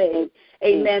Bible say,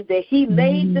 amen, that He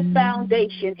laid the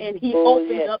foundation and He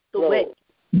opened up the way.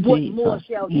 What more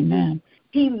shall He do?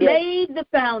 He laid the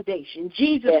foundation.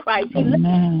 Jesus Christ, He laid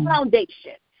the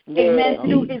foundation. Amen.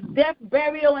 Through His death,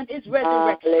 burial, and His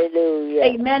resurrection. Hallelujah.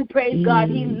 Amen. Praise God.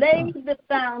 He laid the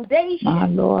foundation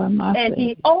and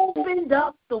He opened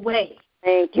up the way.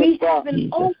 We have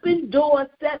an open door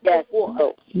set before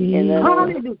us.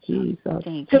 Hallelujah.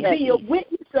 To be a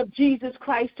witness of Jesus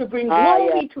Christ, to bring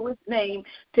glory to His name,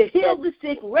 to heal the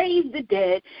sick, raise the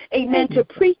dead. Amen. To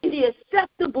preach the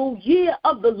acceptable year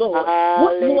of the Lord.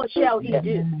 What more shall He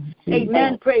do?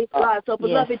 Amen. Praise God. So,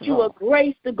 beloved, you are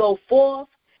graced to go forth.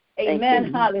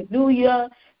 Amen. Hallelujah.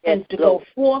 And to go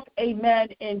forth, amen,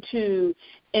 into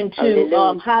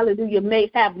hallelujah, may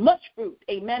have much fruit.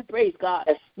 Amen. Praise God.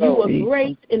 You are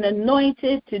graced and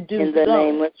anointed to do in the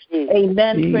name of Jesus.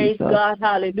 Amen. Praise God.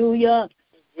 Hallelujah.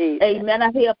 Jesus. Amen. I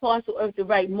hear Apostle Eartha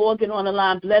Wright Morgan on the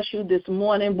line. Bless you this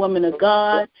morning, woman of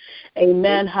God.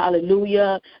 Amen.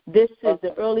 Hallelujah. This is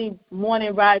the early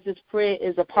morning risers prayer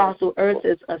is Apostle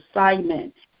Eartha's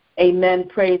assignment. Amen.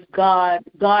 Praise God.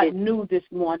 God knew this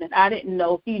morning. I didn't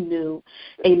know. He knew.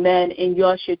 Amen. And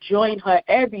y'all should join her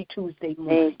every Tuesday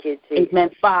morning. Amen.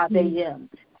 5 a.m.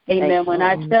 Amen. When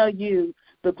I tell you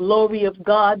the glory of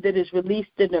God that is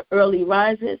released in the early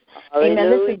rises. Amen.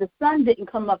 Listen, the sun didn't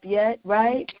come up yet,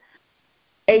 right?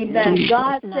 Amen.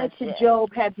 God said to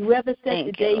Job, have you ever set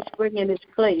the day spring in its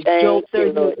place? Job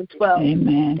 38:12.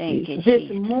 Amen.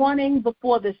 This morning,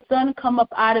 before the sun come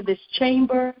up out of its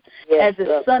chamber, as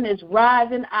the sun is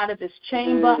rising out of its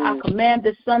chamber, I command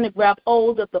the sun to grab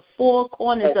hold of the four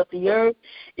corners of the earth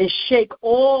and shake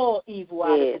all evil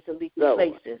out of its illegal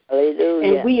places.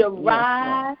 And we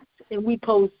arise and we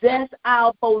possess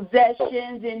our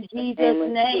possessions in Jesus'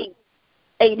 name.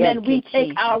 Amen. We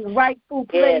take our rightful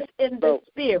place in the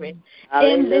Spirit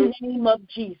in the name of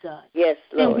Jesus. Yes,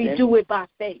 Lord. And we do it by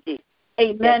faith.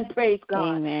 Amen. Praise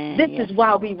God. Amen. This is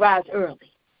why we rise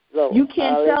early. Lord. You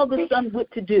can't tell the sun what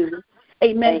to do.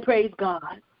 Amen. Praise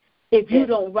God. If you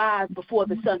don't rise before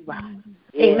the sun rises.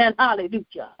 Amen.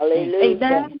 Hallelujah.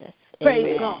 Amen.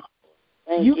 Praise God.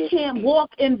 You can't walk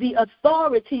in the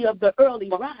authority of the early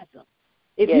riser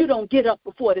if you don't get up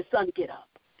before the sun get up.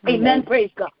 Amen. Praise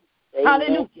God.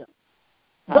 Hallelujah.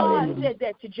 God said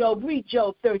that to Job. Read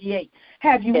Job 38.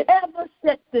 Have you ever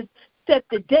set the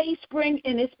day spring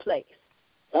in its place?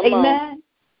 Amen.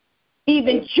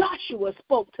 Even Joshua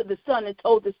spoke to the sun and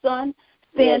told the sun,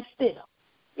 stand still.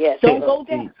 Don't go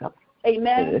down.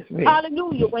 Amen.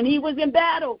 Hallelujah. When he was in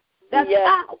battle, that's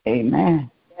power.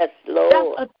 Amen. Yes, Lord.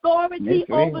 That's authority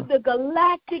over the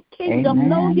galactic kingdom.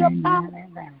 Know your power.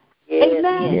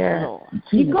 Amen.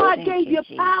 God gave you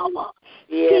power.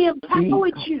 He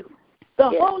empowered you. The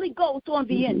Holy Ghost on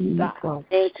the inside.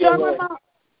 Stir him up.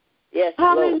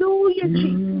 Hallelujah,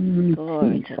 Jesus.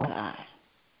 Glory to God.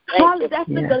 That's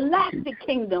the galactic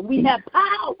kingdom. We have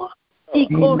power.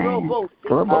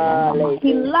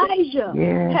 Elijah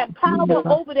had power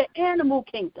over the animal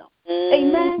kingdom.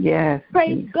 Amen.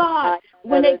 Praise God.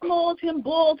 When they called him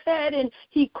bald head and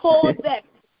he called that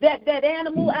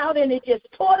animal out and it just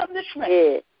tore him to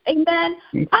shreds. Amen.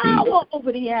 Power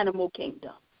over the animal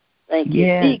kingdom. Thank you.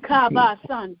 Yes.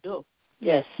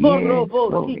 Yes.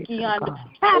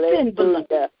 Tap in,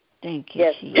 beloved. Thank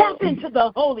you. Tap into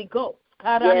the Holy Ghost.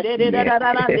 Yeah,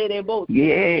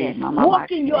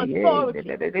 walk in your authority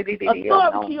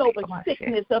over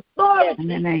sickness, authority. In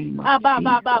the name of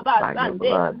Jesus, by your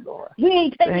blood, Lord. We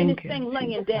ain't taking Thank this you, thing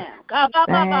laying Jesus. down.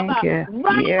 Thank you.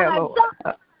 Yeah, Lord.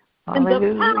 And the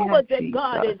Hallelujah, power that Jesus.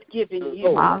 God has given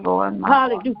you. My Lord, my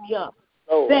Hallelujah.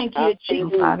 Lord. Thank you,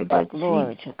 Jesus.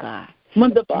 Glory to God.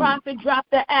 When the prophet dropped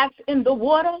the axe in the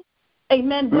water,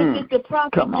 amen, what did the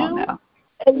prophet do? Now.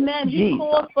 Amen. He Jesus.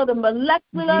 called for the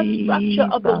molecular structure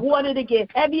of the water to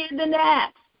get heavier than the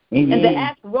axe. Amen. And the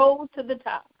axe rose to the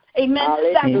top.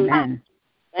 Amen.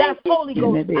 That's Holy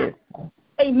Ghost.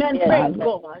 Amen. Yes. Praise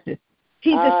God.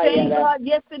 He's the same God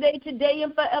yesterday, today,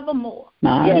 and forevermore.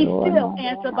 He still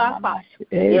answers by fire.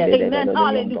 Amen.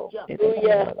 Hallelujah.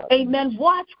 Amen.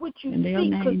 Watch what you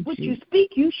speak, because what you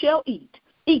speak, you shall eat.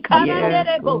 Be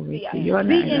intentional,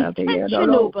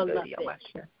 beloved.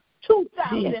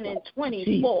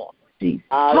 2024.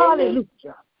 Hallelujah.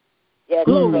 Yes,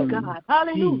 glory God.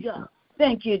 Hallelujah.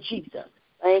 Thank you, Jesus.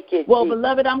 Thank you, well, Jesus.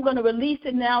 beloved, I'm going to release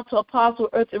it now to Apostle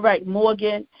Eartha Wright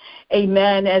Morgan.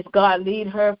 Amen. As God lead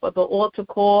her for the altar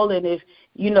call. And if,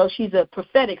 she's a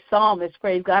prophetic psalmist,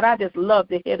 praise God. I just love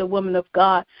to hear the woman of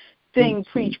God sing,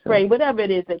 preach, pray, whatever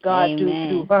it is that God do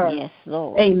through her. Yes,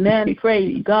 Lord. Amen.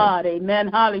 Praise God. Amen.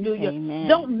 Hallelujah. Amen.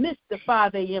 Don't miss the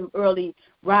 5 a.m. early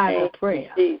riser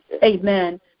prayer.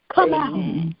 Amen. Come out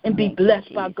and be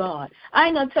blessed by God. I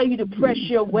ain't going to tell you to press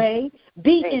your way.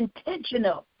 Be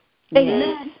intentional.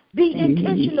 Amen. Be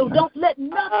intentional. Don't let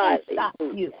nothing stop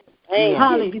you.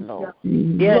 Hallelujah.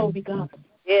 Glory God.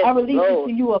 Yes, I release Lord. it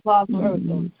to you, Apostle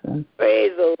Eartha.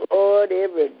 Praise the Lord,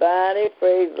 everybody.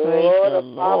 Praise the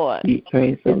Lord.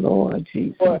 Praise the Lord,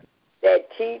 Jesus. For that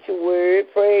teacher word,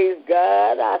 praise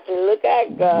God. I said, look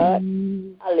at God.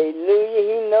 Hallelujah.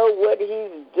 He knows what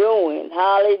he's doing.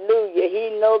 Hallelujah. He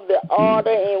knows the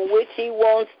order in which he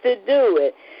wants to do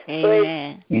it.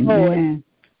 Amen. Praise the Lord.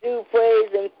 Do praise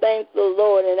and thank the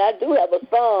Lord. And I do have a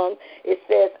song. It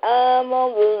says, I'm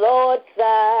on the Lord's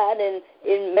side, and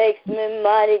it makes me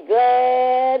mighty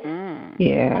glad.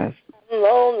 Yes. I'm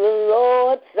on the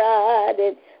Lord's side,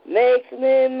 it makes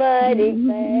me mighty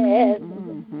glad.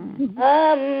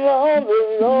 I'm on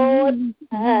the Lord's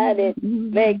side, it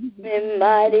makes me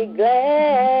mighty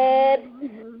glad.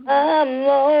 I'm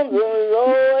on the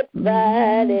Lord's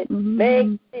side, it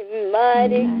makes me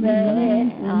mighty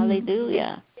glad.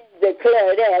 Hallelujah.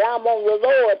 Declare that I'm on the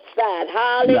Lord's side.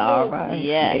 Hallelujah. All right.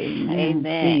 Yes.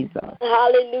 Amen.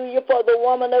 Hallelujah for the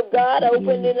woman of God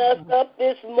opening us up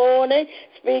this morning,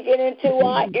 speaking into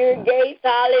our ear gates.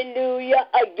 Hallelujah.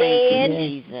 Again.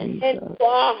 Into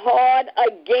our heart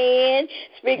again.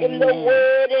 Speaking the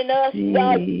word in us,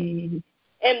 God.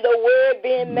 And the word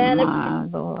being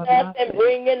manifested in us and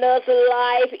bringing us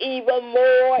life even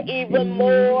more,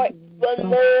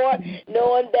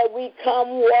 knowing that we come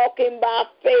walking by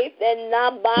faith and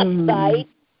not by sight.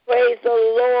 Praise the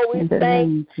Lord. We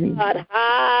thank God.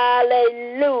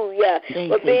 Hallelujah.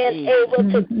 For being able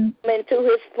to come into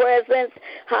his presence.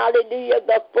 Hallelujah.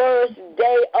 The first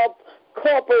day of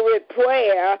corporate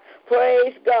prayer.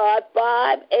 Praise God.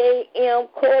 5 a.m.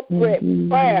 corporate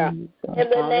prayer. In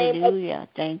the name of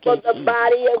for the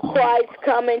body of Christ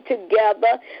coming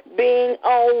together, being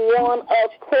on one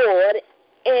accord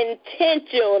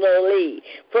intentionally.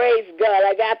 Praise God.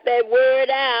 I got that word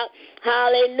out.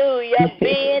 Hallelujah.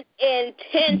 Being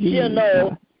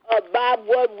intentional about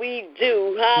what we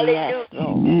do.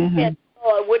 Hallelujah. Yes,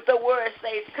 Lord. With the word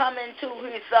says, come into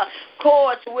his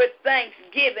courts with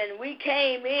thanksgiving. We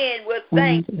came in with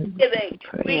thanksgiving.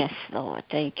 Yes, Lord.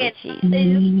 Thank you,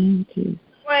 Jesus.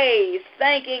 Praise,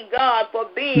 thanking God for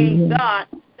being God,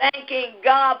 thanking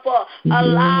God for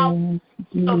allowing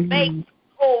to make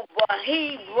over.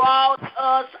 He brought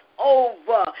us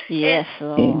over. Yes,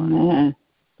 Lord.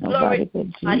 Glory to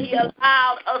God. He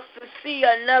allowed us to see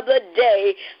another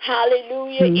day.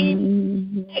 Hallelujah.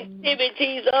 Even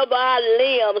activities of our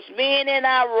limbs, being in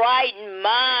our right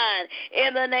mind.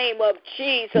 In the name of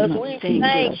Jesus, we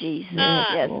thank Jesus.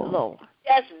 God. Yes, Lord.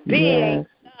 Just being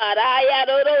God. Our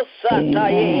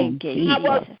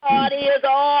God is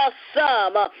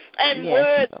awesome and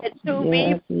worthy to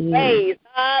be praised.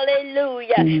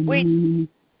 Hallelujah. We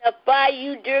magnify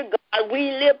you, dear God.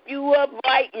 We lift you up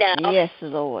right now. Yes,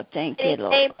 Lord. Thank you, Lord. In the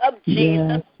name of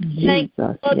Jesus, thank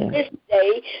you for this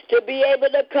day to be able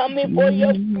to come before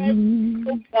your presence,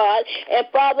 oh God. And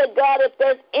Father God, if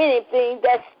there's anything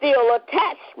that's still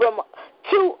attached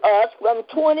to us from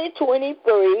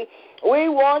 2023, we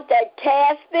want to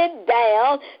cast it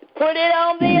down, put it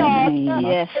on the altar.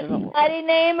 Yes, in the Lord. mighty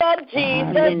name of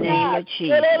Jesus. In the name of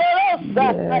Jesus.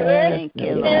 Thank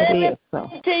you, Lord.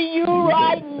 To you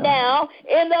right now,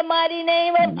 in the mighty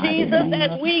name of Jesus,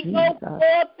 as we go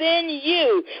forth in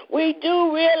you. We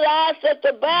do realize that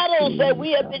the battles that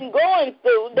we have been going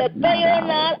through, that they are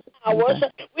not ours.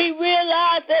 We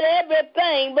realize that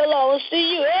everything belongs to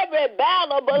you. Every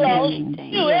battle belongs to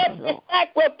you. Every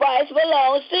sacrifice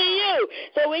belongs to you.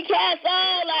 So we cast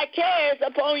all our cares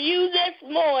upon you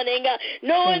this morning,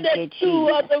 knowing that you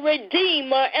are the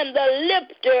Redeemer and the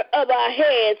lifter of our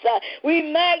heads.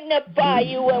 We magnify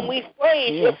you and we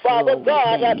praise you, Father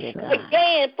God,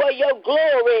 again for your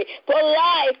glory, for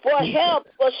life, for health,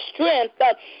 for strength.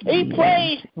 We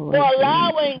praise for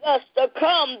allowing us to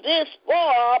come this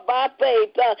far by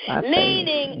faith,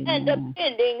 leaning and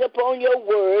depending upon your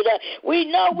word. We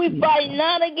know we fight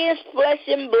not against flesh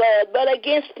and blood, but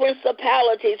against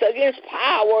principalities, against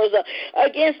powers,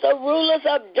 against the rulers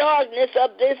of darkness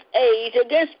of this age,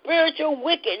 against spiritual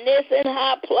wickedness in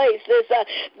high places.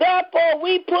 Therefore,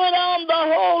 we put on the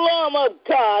whole arm of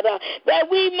God, that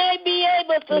we may be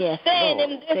able to stand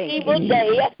in this evil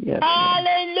day.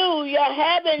 Hallelujah.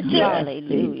 Having to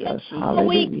Hallelujah.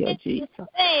 Hallelujah, Jesus.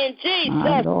 Jesus.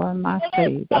 My Lord, my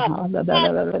Savior.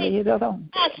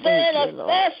 Hallelujah.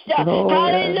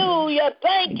 Hallelujah.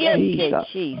 Thank you,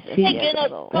 Jesus. Making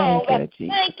us strong.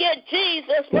 Thank you,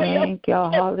 Jesus, for your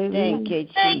hallelujah.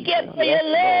 Thank you for your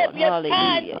love, your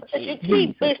kindness that you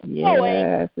keep bestowing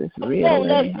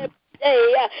upon us every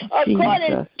day,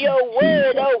 according to your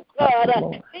word, oh God.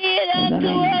 Be it unto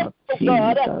us, oh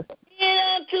God. Be it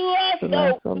unto us,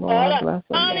 oh God.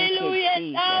 Hallelujah.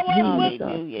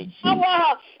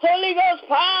 Power, Holy Ghost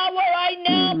power right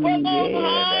now from on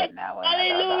high.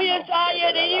 Hallelujah.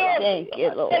 Thank you,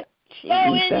 Lord. So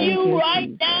in you right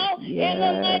now, in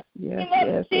the name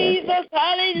of Jesus,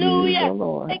 hallelujah.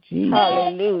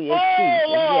 Hallelujah,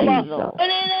 Jesus. Put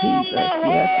it on the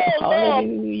whole,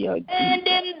 and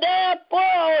in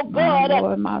therefore, oh God,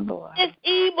 my Lord. this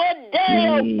evil day,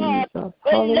 oh God,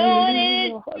 but knowing it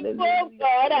is you, oh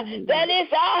God, that is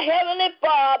our Heavenly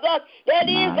Father, that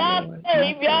is our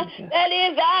Savior, that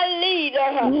is our leader,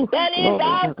 that is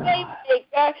our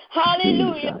waymaker,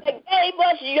 hallelujah, that gave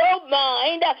us your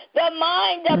mind, the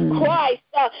mind of Christ,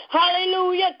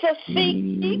 hallelujah, to seek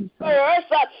ye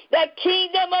first the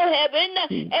kingdom of heaven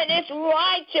and its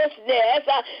righteousness,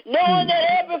 knowing that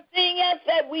everything else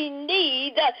that we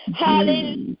need,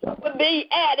 hallelujah, will be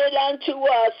added unto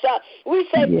us. We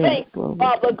say thank you,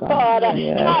 Father God.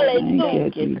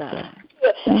 Hallelujah.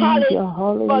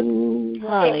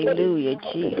 Hallelujah,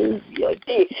 Jesus.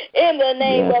 In the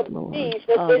name of Jesus.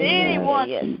 Did anyone?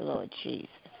 Yes, Lord Jesus.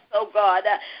 Oh God,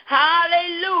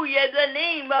 hallelujah, the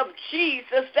name of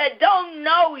Jesus, that don't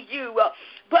know you,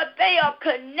 but they are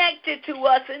connected to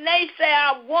us and they say,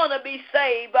 I want to be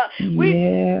saved. We,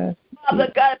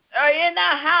 Father God, are in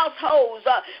our households.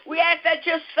 We ask that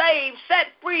you're saved, set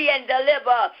free, and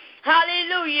deliver.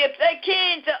 Hallelujah. If they're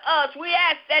kin to us, we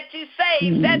ask that you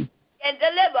save, set free, and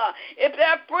deliver. If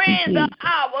they're friends of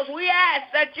ours, we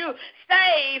ask that you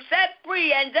save, set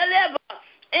free, and deliver.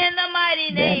 In the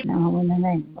mighty name.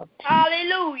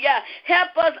 Hallelujah.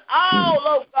 Help us all,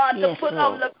 oh God, to put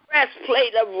on the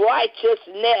breastplate of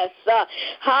righteousness.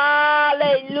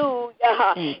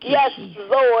 Hallelujah. Yes,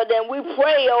 Lord. And we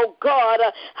pray, oh God,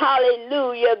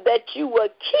 hallelujah, that you will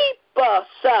keep us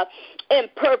in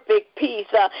perfect peace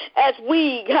as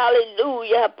we,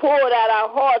 hallelujah, have poured out our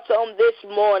hearts on this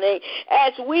morning,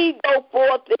 as we go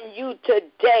forth in you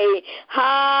today.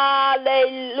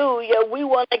 Hallelujah. We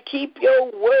want to keep your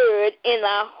word in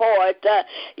our heart.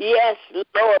 Yes,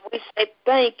 Lord. We say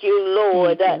thank you,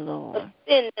 Lord, for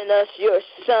sending us your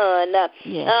son.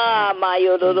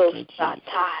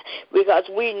 Because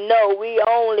we know we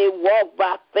only walk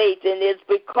by faith, and it's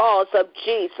because of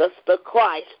Jesus the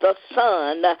Christ, the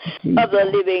Son of the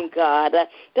living God.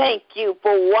 Thank you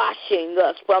for washing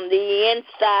us from the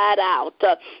inside out.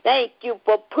 Thank you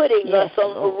for putting us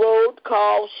on the road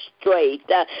called straight.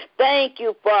 Thank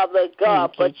you, Father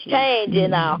God, for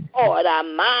changing our heart, our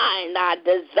mind, our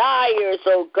desires,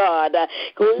 oh God.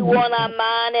 We want our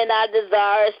mind and our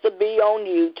desires to be on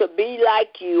you, to be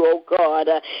like you, oh God,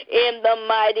 in the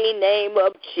mighty name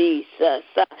of Jesus.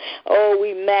 Oh,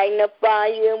 we magnify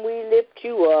you and we lift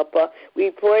you up.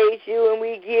 We praise you and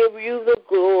we give you the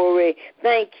glory.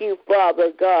 Thank you,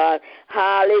 Father God.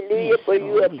 Hallelujah, for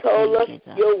you have told us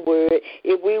your word.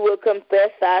 If we will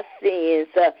confess our sins,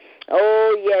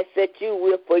 Oh, yes, that you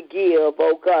will forgive,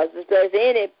 oh God. If there's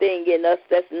anything in us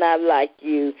that's not like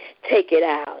you, take it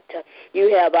out.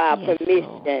 You have our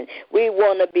permission. Lord. We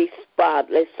want to be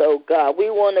spotless, oh God. We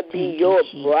want to be your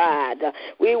bride.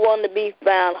 We want to be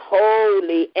found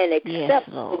holy and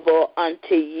acceptable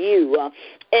unto you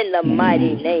in the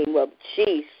mighty name of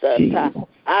Jesus.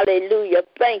 Hallelujah.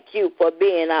 Thank you for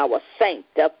being our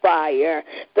sanctifier.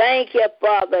 Thank you,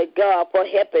 Father God, for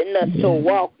helping us to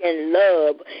walk in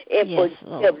love, in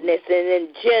forgiveness, and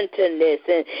in gentleness,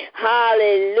 and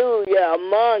hallelujah,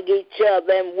 among each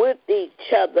other and with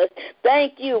each other.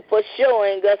 Thank you for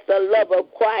showing us the love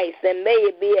of Christ, and may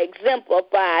it be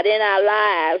exemplified in our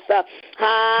lives.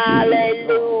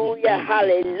 Hallelujah,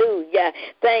 hallelujah.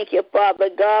 Thank you, Father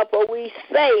God, for we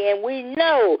say and we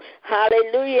know,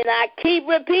 hallelujah, and I keep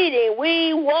repeating,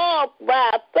 we walk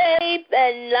by faith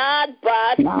and not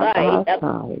by sight.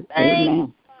 Thank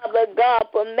you, Father God,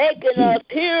 for making us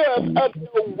hearers of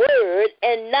the word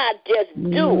and not just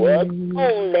doers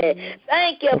only.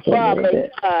 Thank you, Father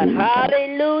God.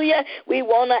 Hallelujah. We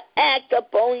want to act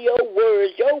upon your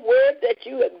words that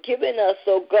you have given us,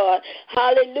 oh God.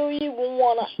 Hallelujah. We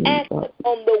want to act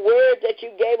upon the word that you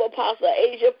gave Apostle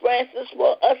Asia Francis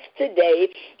for us today,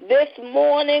 this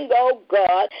morning, oh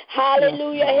God.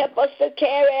 Hallelujah. Help us to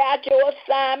carry out your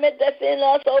assignment that's in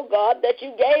us, oh God, that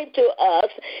you gave to us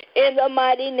in the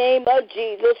mighty name of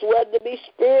Jesus, whether it be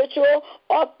spiritual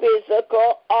or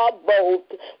physical or both.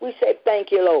 We say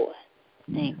thank you, Lord.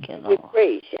 Thank you, Lord. We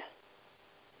praise you.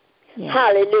 Yes.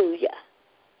 Hallelujah.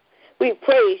 We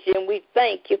praise you and we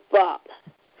thank you, Father,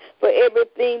 for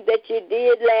everything that you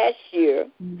did last year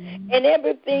and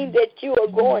everything that you are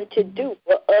going to do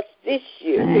for us this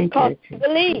year. Because we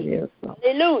believe,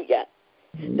 hallelujah,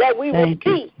 that we will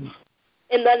be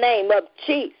in the name of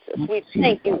Jesus. We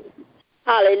thank you.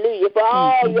 Hallelujah, for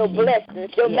all your blessings,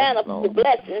 your manifold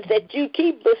blessings that you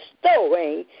keep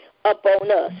bestowing upon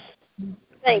us.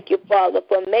 Thank you, Father,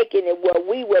 for making it where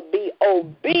we will be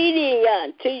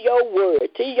obedient to your word,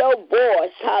 to your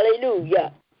voice.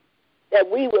 Hallelujah. That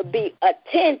we will be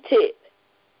attentive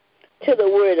to the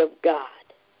word of God.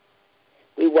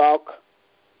 We walk,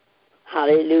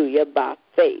 hallelujah, by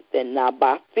faith and not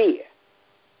by fear,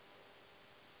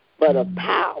 but of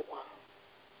power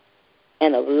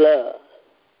and of love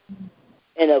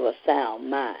and of a sound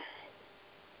mind,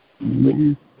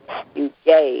 which you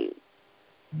gave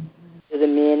to the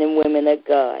men and women of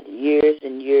God years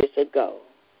and years ago.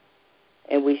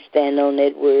 And we stand on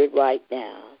that word right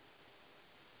now.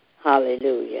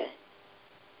 Hallelujah.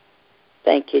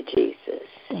 Thank you, Jesus.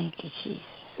 Thank you, Jesus.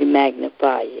 We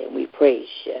magnify you and we praise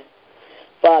you.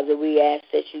 Father, we ask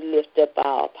that you lift up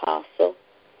our Apostle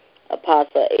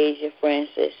Asia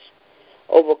Francis,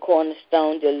 over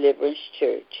Cornerstone Deliverance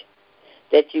Church,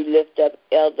 that you lift up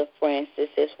Elder Francis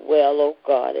as well, oh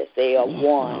God, as they are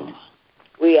one.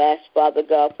 We ask, Father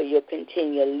God, for your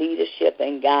continual leadership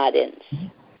and guidance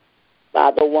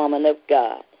by the woman of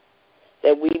God,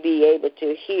 that we be able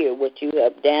to hear what you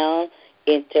have down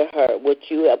into her, what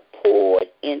you have poured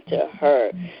into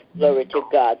her. Glory to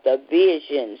God, the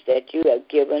visions that you have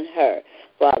given her,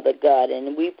 Father God,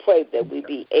 and we pray that we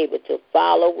be able to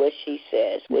follow what she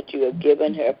says, what you have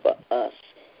given her for us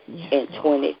in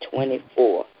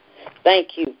 2024.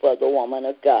 Thank you for the woman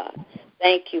of God.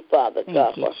 Thank you, Father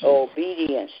God, for her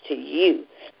obedience to you.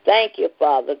 Thank you,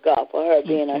 Father God, for her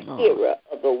being a hearer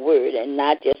of the word and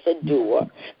not just a doer.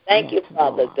 Thank you,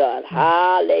 Father God,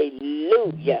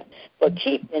 hallelujah, for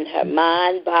keeping her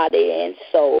mind, body, and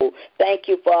soul. Thank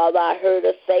you, Father. I heard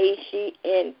her say she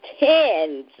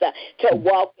intends to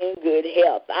walk in good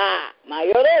health. I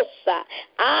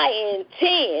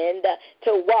intend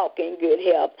to walk in good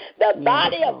health. The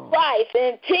body of Christ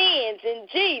intends in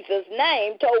Jesus'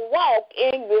 name to walk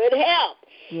in good health.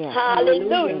 Yes.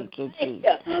 Hallelujah.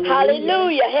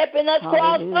 Hallelujah. Helping us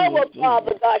cross over,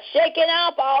 Father God. Shaking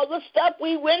off all the stuff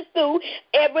we went through,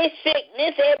 every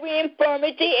sickness, every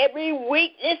infirmity, every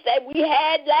weakness that we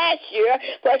had last year,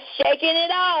 for shaking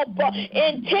it off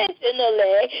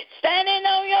intentionally, standing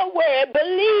on your word,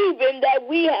 believing that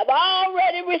we have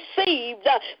already received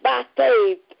by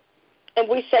faith. And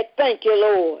we say, thank you,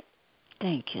 Lord.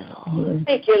 Thank you, Lord.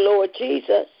 Thank you, Lord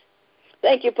Jesus.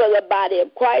 Thank you for the body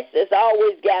of Christ that's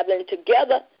always gathering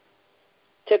together,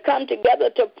 to come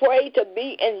together to pray, to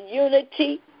be in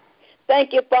unity.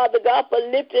 Thank you, Father God, for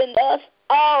lifting us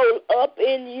all up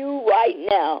in you right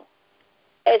now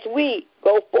as we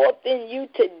go forth in you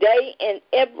today and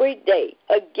every day.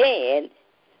 Again,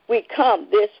 we come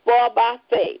this far by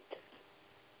faith,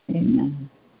 Amen.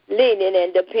 Leaning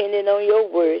and depending on your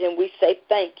word, and we say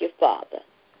thank you, Father.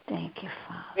 Thank you,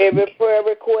 Father. Every prayer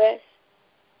request,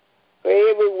 for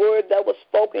every word that was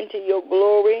spoken to your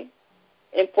glory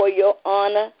and for your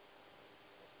honor.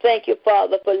 Thank you,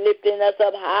 Father, for lifting us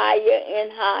up higher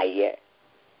and higher,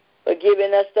 for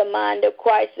giving us the mind of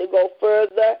Christ to go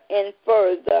further and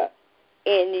further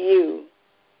in you.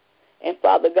 And,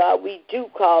 Father God, we do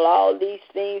call all these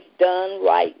things done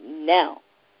right now.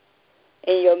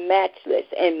 In your matchless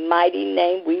and mighty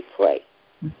name we pray.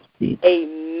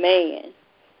 Amen.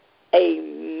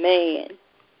 Amen.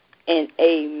 And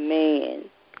amen.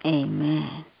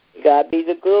 Amen. God be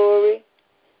the glory.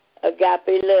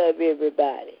 Agape love,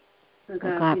 everybody.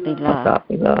 Agape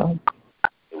love.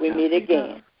 We meet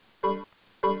again.